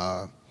good.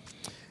 I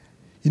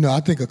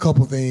think a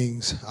couple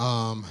things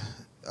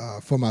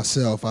for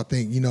myself. I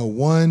think,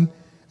 one,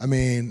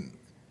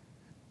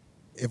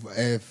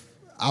 if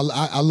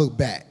I look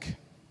back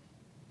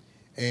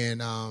and,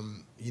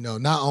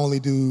 not only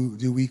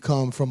do we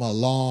come from a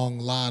long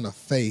line of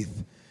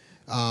faith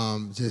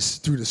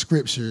just through the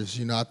scriptures,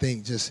 I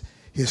think just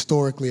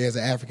historically as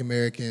an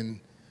African-American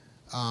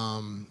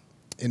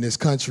in this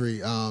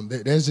country,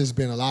 there's just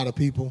been a lot of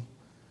people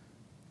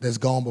that's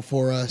gone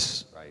before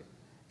us, Right.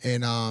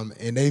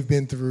 And they've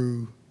been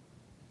through,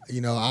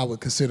 I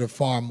would consider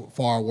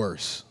far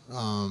worse.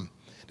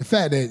 The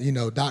fact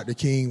that Dr.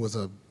 King was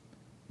a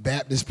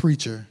Baptist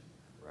preacher,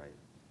 Right.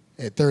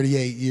 at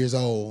 38 years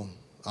old,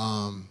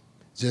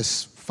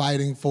 just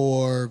fighting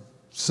for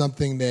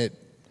something that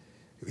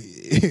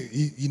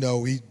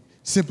he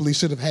simply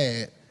should have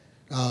had,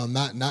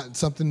 not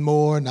something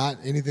more, not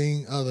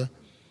anything other.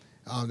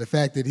 The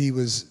fact that he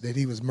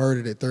was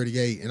murdered at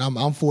 38, and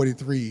I'm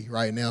 43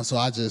 right now, so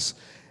I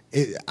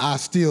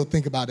still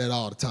think about that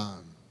all the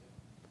time.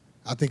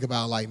 I think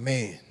about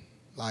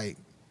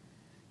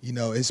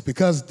it's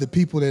because the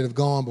people that have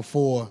gone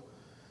before,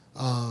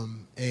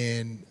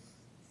 and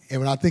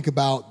when I think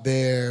about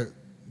their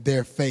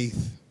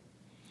faith,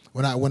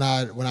 when I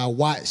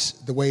watch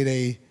the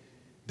way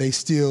they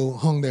still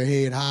hung their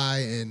head high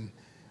and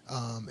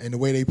the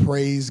way they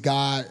praised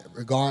God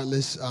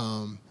regardless,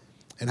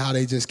 and how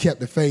they just kept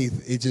the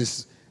faith,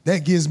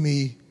 that gives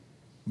me,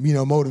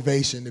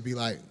 motivation to be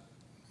like,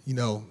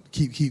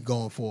 keep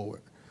going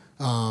forward.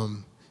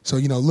 So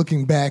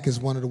looking back is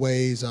one of the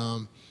ways.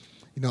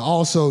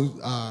 Also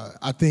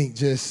I think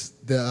just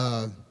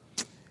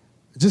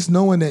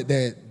knowing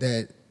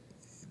that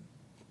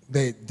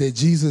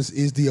Jesus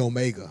is the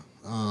Omega.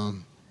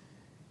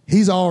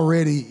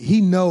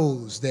 He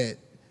knows that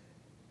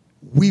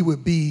we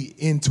would be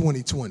in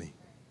 2020.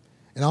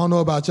 And I don't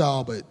know about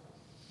y'all, but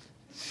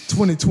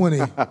 2020,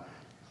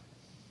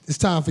 it's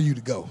time for you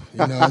to go.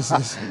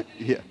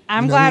 Yeah.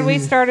 I'm glad we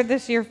started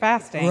this year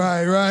fasting.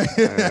 Right.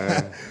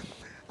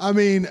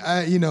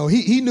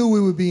 He knew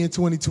we would be in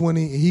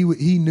 2020.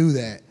 He knew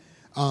that.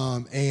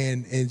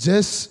 And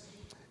just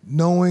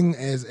knowing,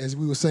 as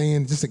we were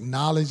saying, just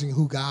acknowledging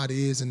who God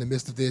is in the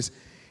midst of this,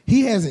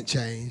 he hasn't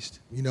changed.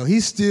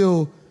 He's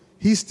still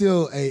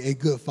a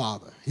good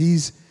father.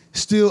 He's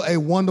still a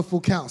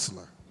wonderful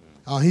counselor.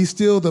 He's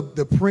still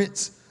the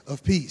Prince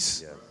of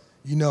Peace. Yeah.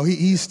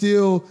 He's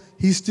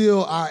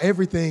still our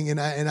everything, and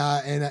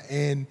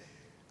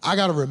I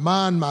got to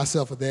remind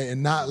myself of that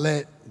and not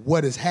let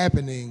what is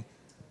happening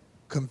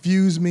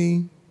confuse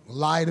me,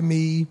 lie to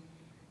me,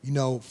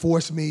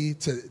 force me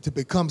to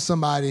become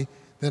somebody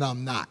that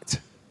I'm not.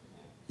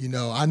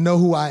 I know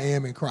who I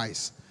am in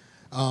Christ.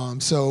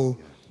 And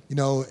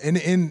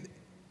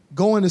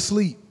going to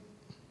sleep,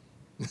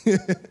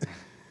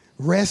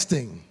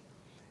 resting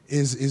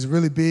is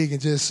really big, and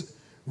just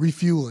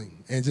refueling.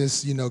 And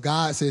just,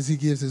 God says he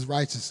gives his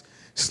righteous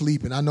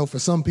sleep. And I know for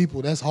some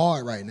people that's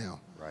hard right now.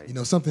 Right.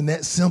 Something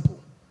that simple.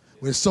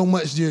 There's so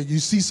much, you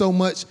see so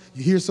much,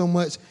 you hear so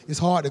much, it's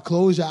hard to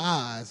close your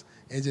eyes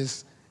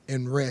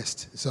and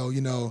rest. So,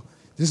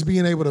 just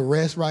being able to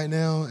rest right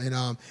now.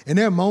 And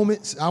there are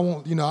moments,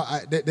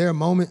 there are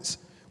moments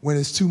when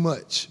it's too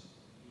much,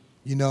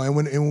 and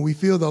when we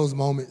feel those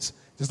moments,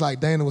 just like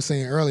Dana was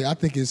saying earlier, I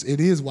think it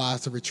is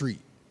wise to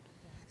retreat.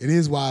 It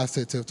is wise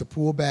to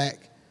pull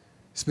back,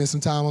 spend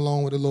some time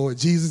alone with the Lord.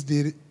 Jesus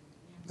did it.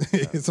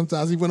 Yep.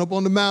 Sometimes he went up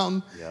on the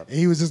mountain, yep, and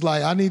he was just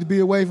like, I need to be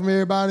away from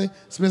everybody,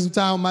 spend some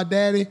time with my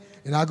daddy,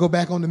 and I'll go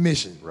back on the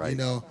mission. Right.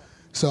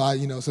 So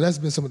that's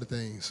been some of the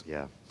things.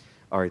 Yeah.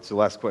 All right. So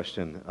last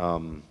question.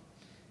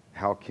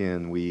 How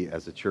can we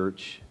as a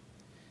church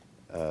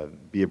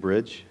be a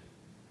bridge?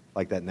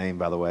 Like that name,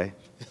 by the way.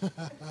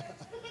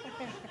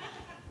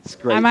 It's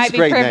great. I might be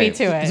privy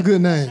to it. It's a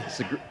good name.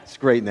 It's a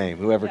great name.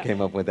 Whoever came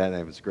up with that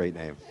name, it's a great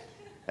name.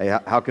 Hey,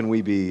 how can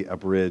we be a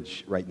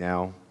bridge right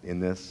now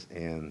in this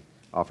and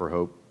offer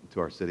hope to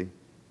our city?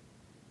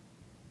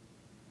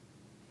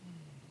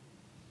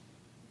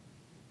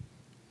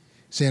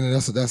 Shannon,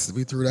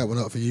 we threw that one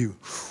up for you.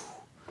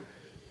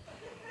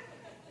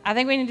 I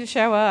think we need to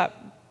show up.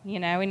 We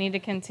need to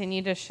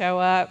continue to show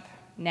up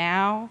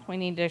now. We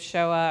need to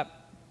show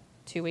up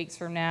 2 weeks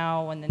from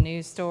now when the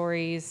news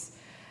stories,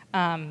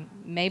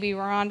 maybe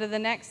we're on to the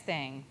next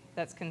thing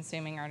that's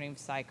consuming our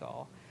news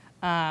cycle.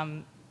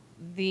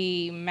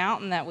 The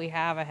mountain that we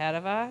have ahead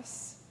of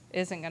us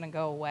isn't going to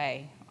go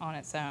away on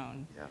its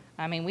own. Yeah.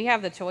 I mean, we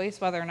have the choice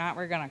whether or not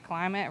we're going to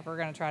climb it, if we're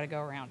going to try to go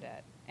around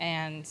it.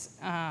 And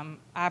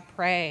I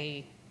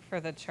pray for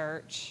the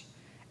church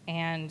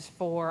and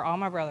for all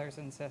my brothers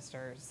and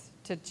sisters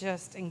to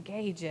just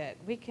engage it.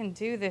 We can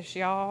do this,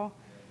 y'all.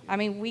 I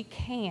mean, we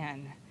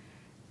can.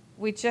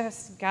 We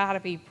just got to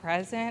be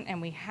present,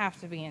 and we have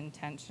to be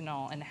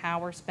intentional in how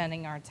we're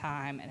spending our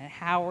time and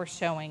how we're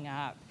showing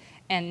up,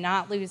 and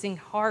not losing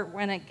heart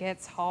when it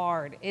gets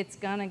hard. It's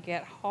going to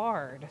get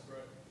hard.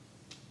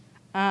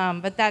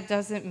 But that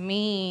doesn't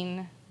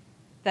mean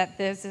that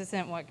this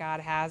isn't what God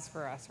has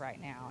for us right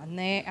now.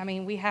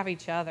 And we have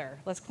each other.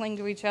 Let's cling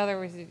to each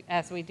other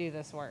as we do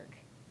this work.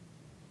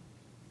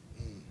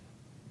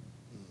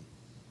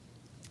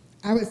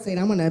 I would say, and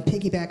I'm going to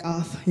piggyback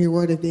off your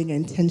word of being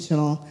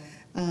intentional.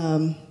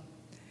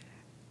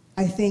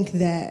 I think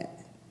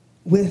that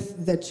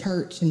with the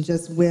church and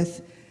just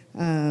with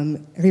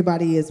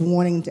everybody is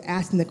wanting to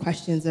ask them the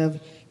questions of,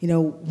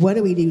 what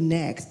do we do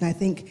next? And I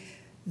think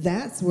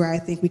that's where I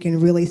think we can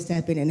really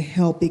step in and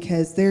help,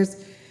 because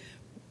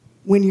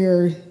when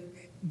you're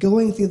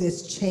going through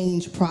this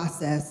change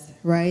process,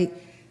 right,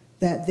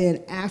 that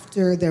then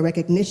after the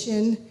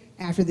recognition,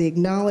 after the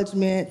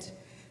acknowledgement,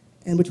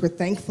 and which we're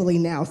thankfully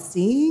now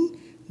seeing,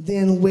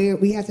 then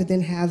we have to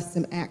then have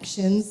some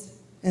actions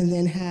and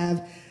then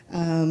have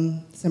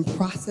some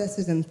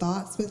processes and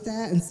thoughts with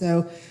that. And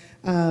so,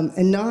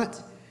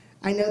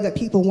 I know that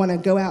people want to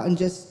go out and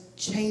just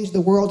change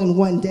the world in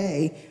one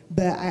day,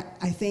 but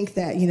I think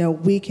that,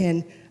 we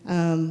can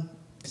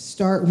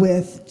start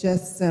with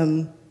just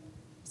some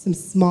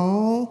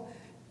small,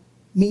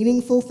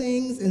 meaningful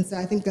things. And so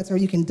I think that's where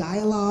you can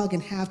dialogue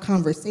and have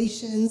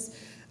conversations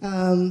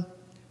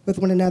with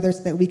one another,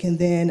 so that we can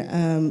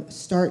then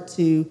start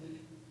to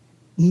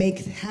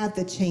have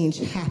the change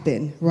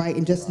happen, right?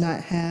 And just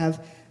not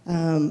have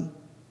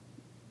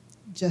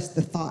just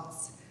the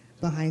thoughts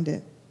behind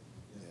it.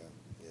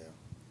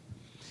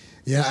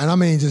 Yeah, and I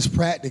mean, just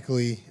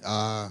practically,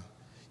 the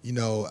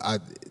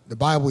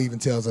Bible even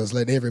tells us,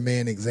 let every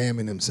man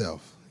examine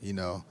himself, and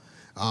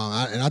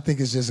I think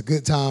it's just a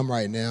good time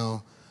right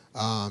now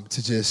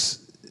to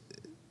just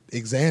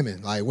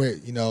examine, like, where,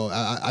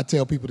 I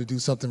tell people to do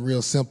something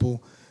real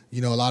simple. A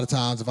lot of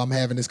times if I'm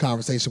having this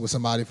conversation with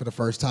somebody for the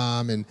first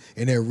time and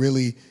they're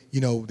really,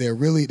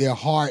 their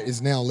heart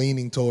is now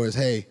leaning towards,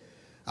 hey,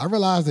 I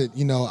realize that,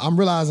 I'm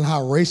realizing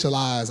how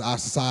racialized our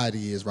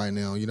society is right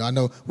now. I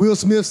know Will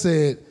Smith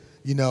said,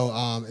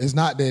 it's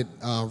not that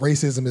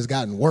racism has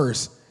gotten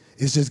worse,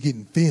 it's just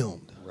getting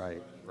filmed. Right.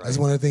 That's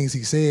one of the things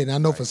he said. And I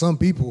know for some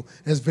people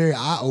that's very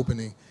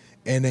eye-opening.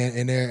 And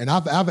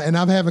I've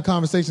having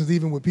conversations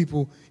even with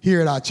people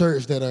here at our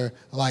church that are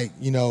like,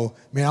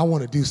 man, I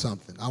want to do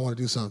something.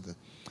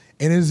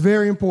 And it's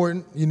very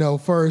important,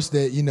 first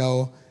that,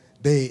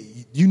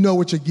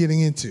 what you're getting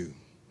into,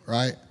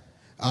 right?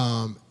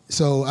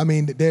 So, I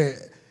mean, there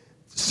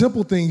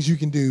simple things you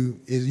can do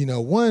is,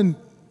 one,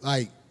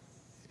 like,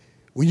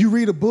 when you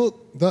read a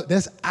book,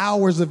 that's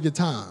hours of your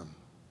time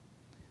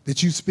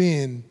that you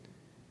spend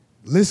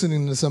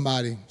listening to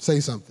somebody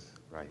say something.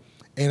 Right.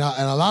 And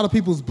a lot of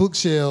people's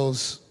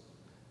bookshelves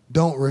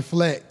don't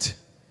reflect,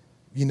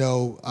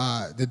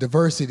 the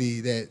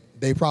diversity that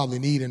they probably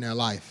need in their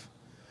life.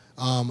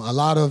 A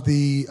lot of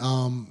the,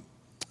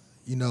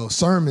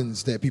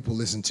 sermons that people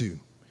listen to.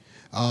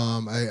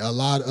 A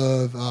lot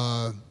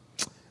of,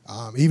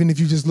 even if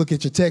you just look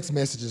at your text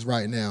messages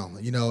right now,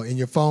 in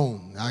your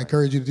phone, I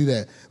encourage you to do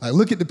that. Like,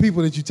 look at the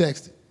people that you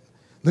texted.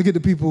 Look at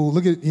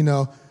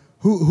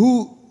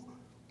who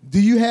do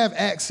you have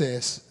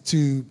access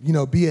to,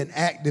 be an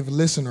active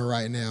listener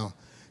right now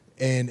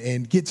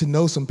and get to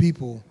know some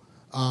people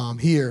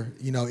here,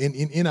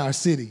 in our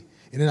city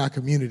and in our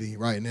community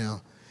right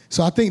now.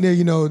 So I think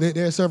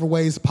there are several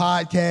ways,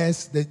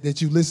 podcasts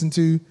that you listen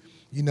to,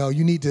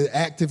 you need to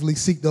actively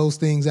seek those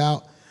things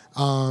out.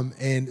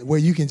 And where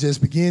you can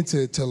just begin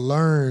to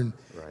learn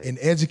and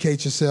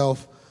educate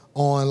yourself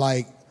on,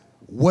 like,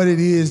 what it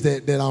is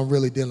that I'm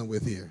really dealing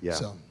with here. Yeah.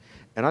 So.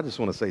 And I just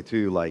want to say,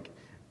 too, like,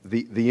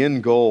 the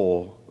end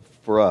goal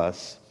for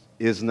us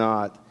is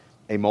not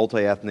a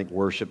multi-ethnic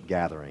worship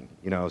gathering,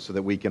 so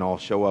that we can all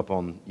show up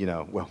on,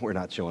 well, we're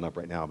not showing up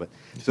right now, but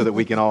so that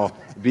we can all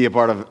be a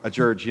part of a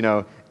church,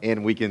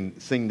 and we can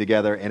sing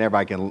together and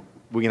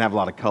we can have a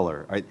lot of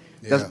color, right?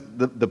 Yeah. That's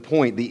the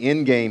point. The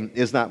end game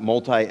is not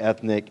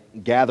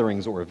multi-ethnic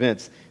gatherings or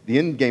events. The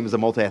end game is a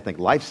multi-ethnic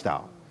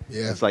lifestyle.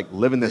 Yeah. It's like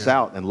living this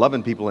out and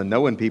loving people and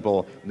knowing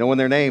people, knowing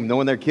their name,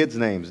 knowing their kids'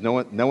 names,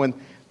 knowing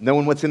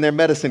what's in their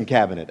medicine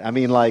cabinet. I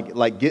mean,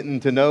 like getting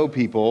to know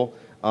people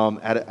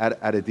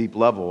at a deep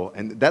level,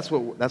 and that's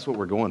what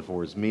we're going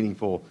for, is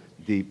meaningful,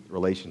 deep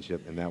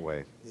relationship in that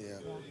way.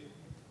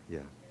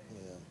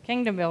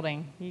 Kingdom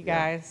building, you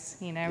guys.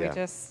 We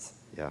just.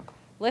 Yeah.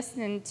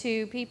 listening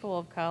to people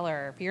of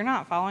color. If you're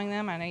not following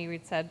them, I know you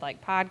had said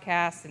like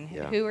podcasts and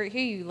who are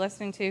you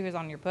listening to, who's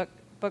on your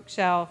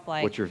bookshelf,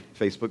 like what's your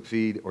Facebook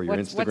feed or your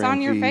Instagram feed? What's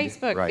on your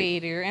Facebook Right.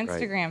 feed or your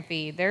Instagram Right.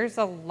 feed? There's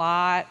a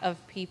lot of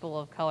people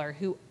of color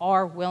who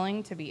are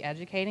willing to be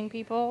educating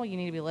people. You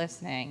need to be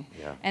listening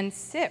and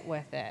sit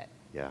with it.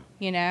 Yeah.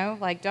 You know,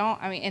 like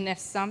and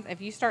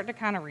if you start to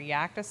kind of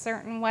react a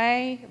certain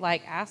way,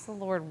 like ask the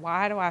Lord,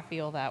 why do I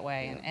feel that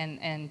way?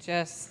 And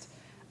just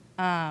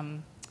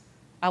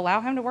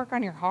allow him to work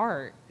on your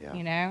heart. Yeah.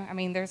 You know, I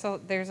mean, there's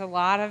a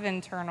lot of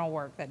internal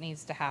work that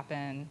needs to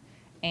happen.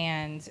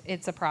 And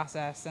it's a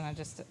process, and I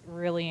just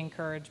really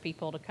encourage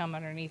people to come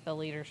underneath the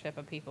leadership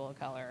of people of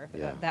color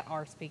that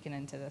are speaking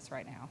into this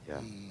right now.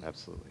 Yeah,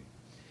 absolutely.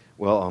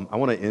 Well, I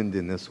want to end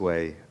in this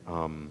way.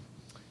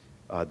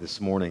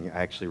 This morning,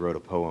 I actually wrote a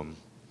poem,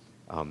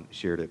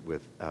 shared it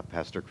with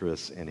Pastor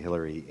Chris and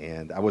Hillary,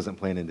 and I wasn't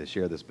planning to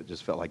share this, but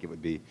just felt like it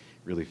would be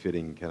really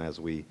fitting kind of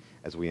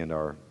as we end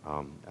our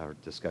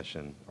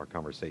discussion, our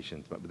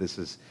conversation. But this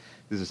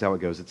is how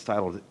it goes. It's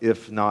titled,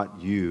 "If Not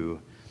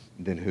You,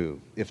 Then Who?"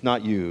 If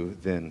not you,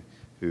 then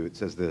who? It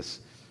says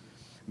this: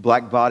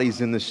 black bodies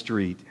in the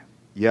street.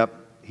 Yep,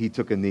 he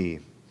took a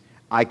knee.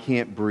 I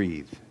can't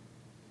breathe.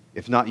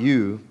 If not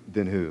you,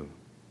 then who?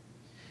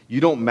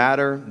 You don't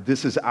matter.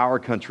 This is our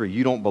country.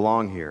 You don't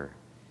belong here.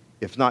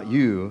 If not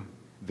you,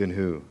 then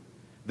who?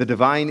 The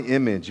divine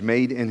image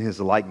made in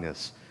his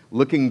likeness,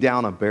 looking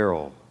down a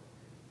barrel.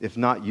 If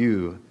not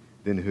you,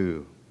 then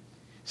who?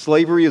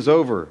 Slavery is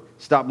over.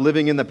 Stop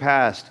living in the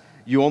past.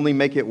 You only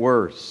make it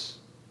worse.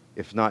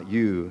 If not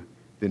you,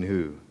 then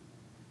who?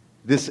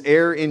 This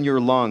air in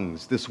your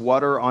lungs, this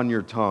water on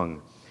your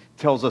tongue,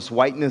 tells us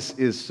whiteness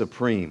is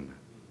supreme.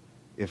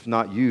 If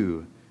not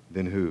you,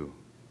 then who?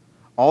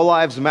 All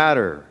lives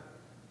matter,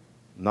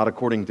 not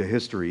according to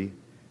history,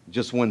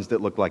 just ones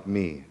that look like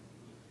me.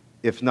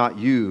 If not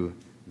you,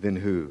 then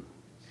who?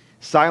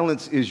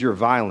 Silence is your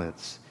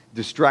violence.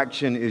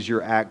 Distraction is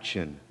your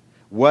action.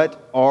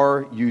 What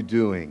are you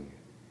doing?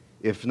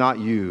 If not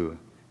you,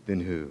 then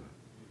who?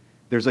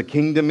 There's a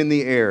kingdom in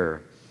the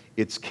air.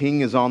 Its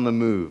king is on the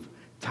move.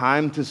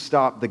 Time to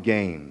stop the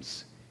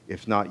games.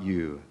 If not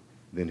you,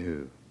 then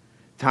who?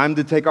 Time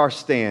to take our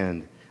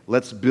stand.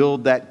 Let's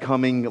build that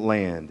coming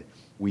land.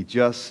 We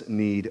just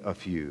need a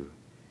few.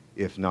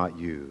 If not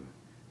you,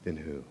 then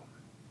who?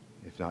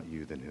 If not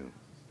you, then who?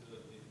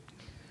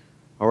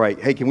 All right.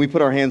 Hey, can we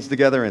put our hands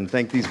together and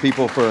thank these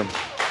people for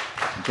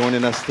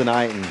joining us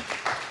tonight? And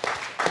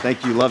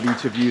thank you. Love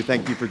each of you.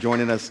 Thank you for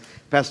joining us.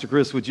 Pastor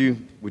Chris, would you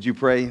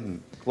pray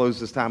and close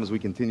this time as we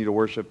continue to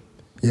worship?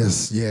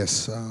 Yes.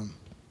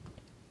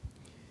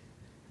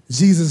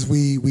 Jesus,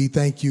 we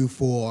thank you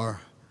for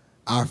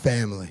our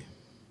family.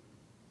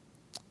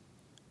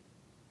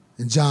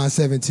 In John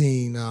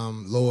 17,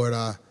 Lord,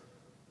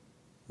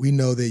 we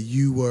know that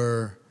you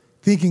were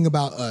thinking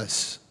about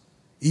us,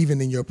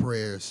 even in your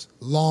prayers,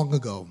 long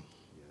ago.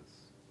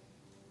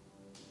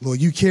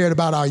 Lord, you cared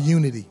about our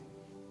unity.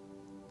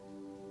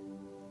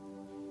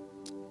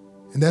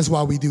 And that's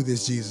why we do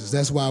this, Jesus.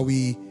 That's why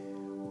we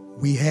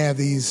have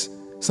these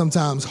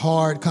sometimes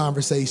hard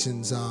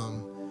conversations,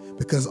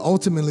 because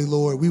ultimately,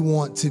 Lord, we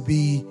want to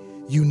be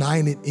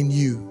united in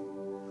you.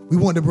 We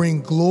want to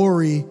bring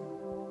glory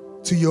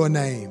to your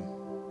name.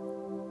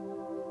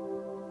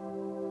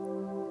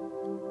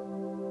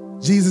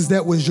 Jesus,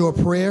 that was your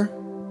prayer.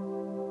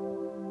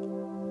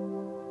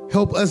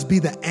 Help us be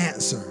the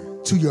answer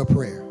to your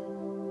prayer.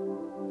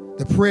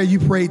 The prayer you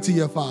prayed to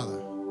your Father.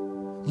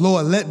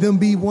 Lord, let them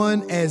be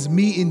one as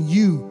me and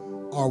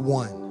you are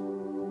one.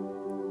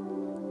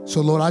 So,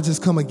 Lord, I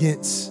just come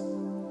against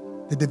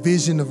the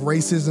division of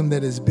racism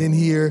that has been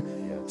here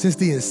since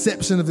the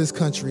inception of this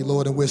country,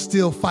 Lord, and we're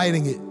still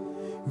fighting it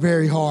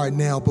very hard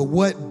now. But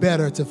what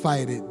better to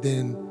fight it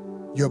than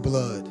your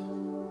blood,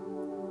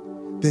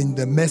 than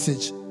the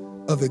message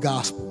of the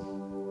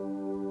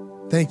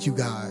gospel? Thank you,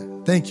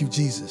 God. Thank you,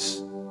 Jesus.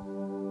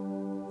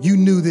 You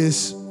knew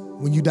this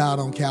when you died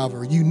on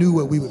Calvary. You knew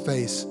what we would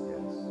face.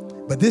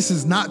 But this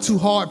is not too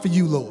hard for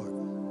you,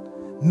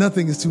 Lord.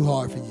 Nothing is too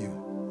hard for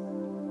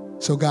you.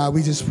 So, God,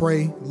 we just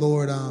pray,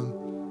 Lord,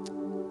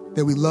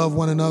 that we love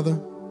one another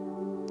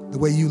the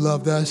way you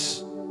loved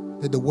us,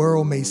 that the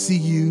world may see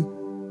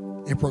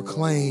you and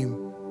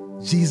proclaim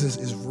Jesus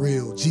is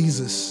real.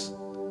 Jesus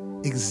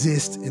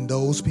exists in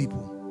those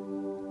people.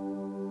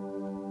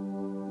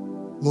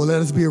 Lord,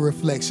 let us be a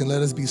reflection.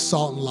 Let us be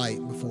salt and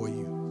light before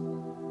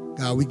you.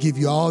 God, we give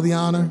you all the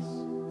honor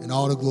and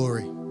all the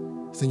glory.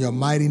 It's in your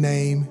mighty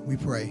name we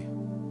pray.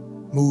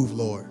 Move,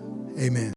 Lord. Amen.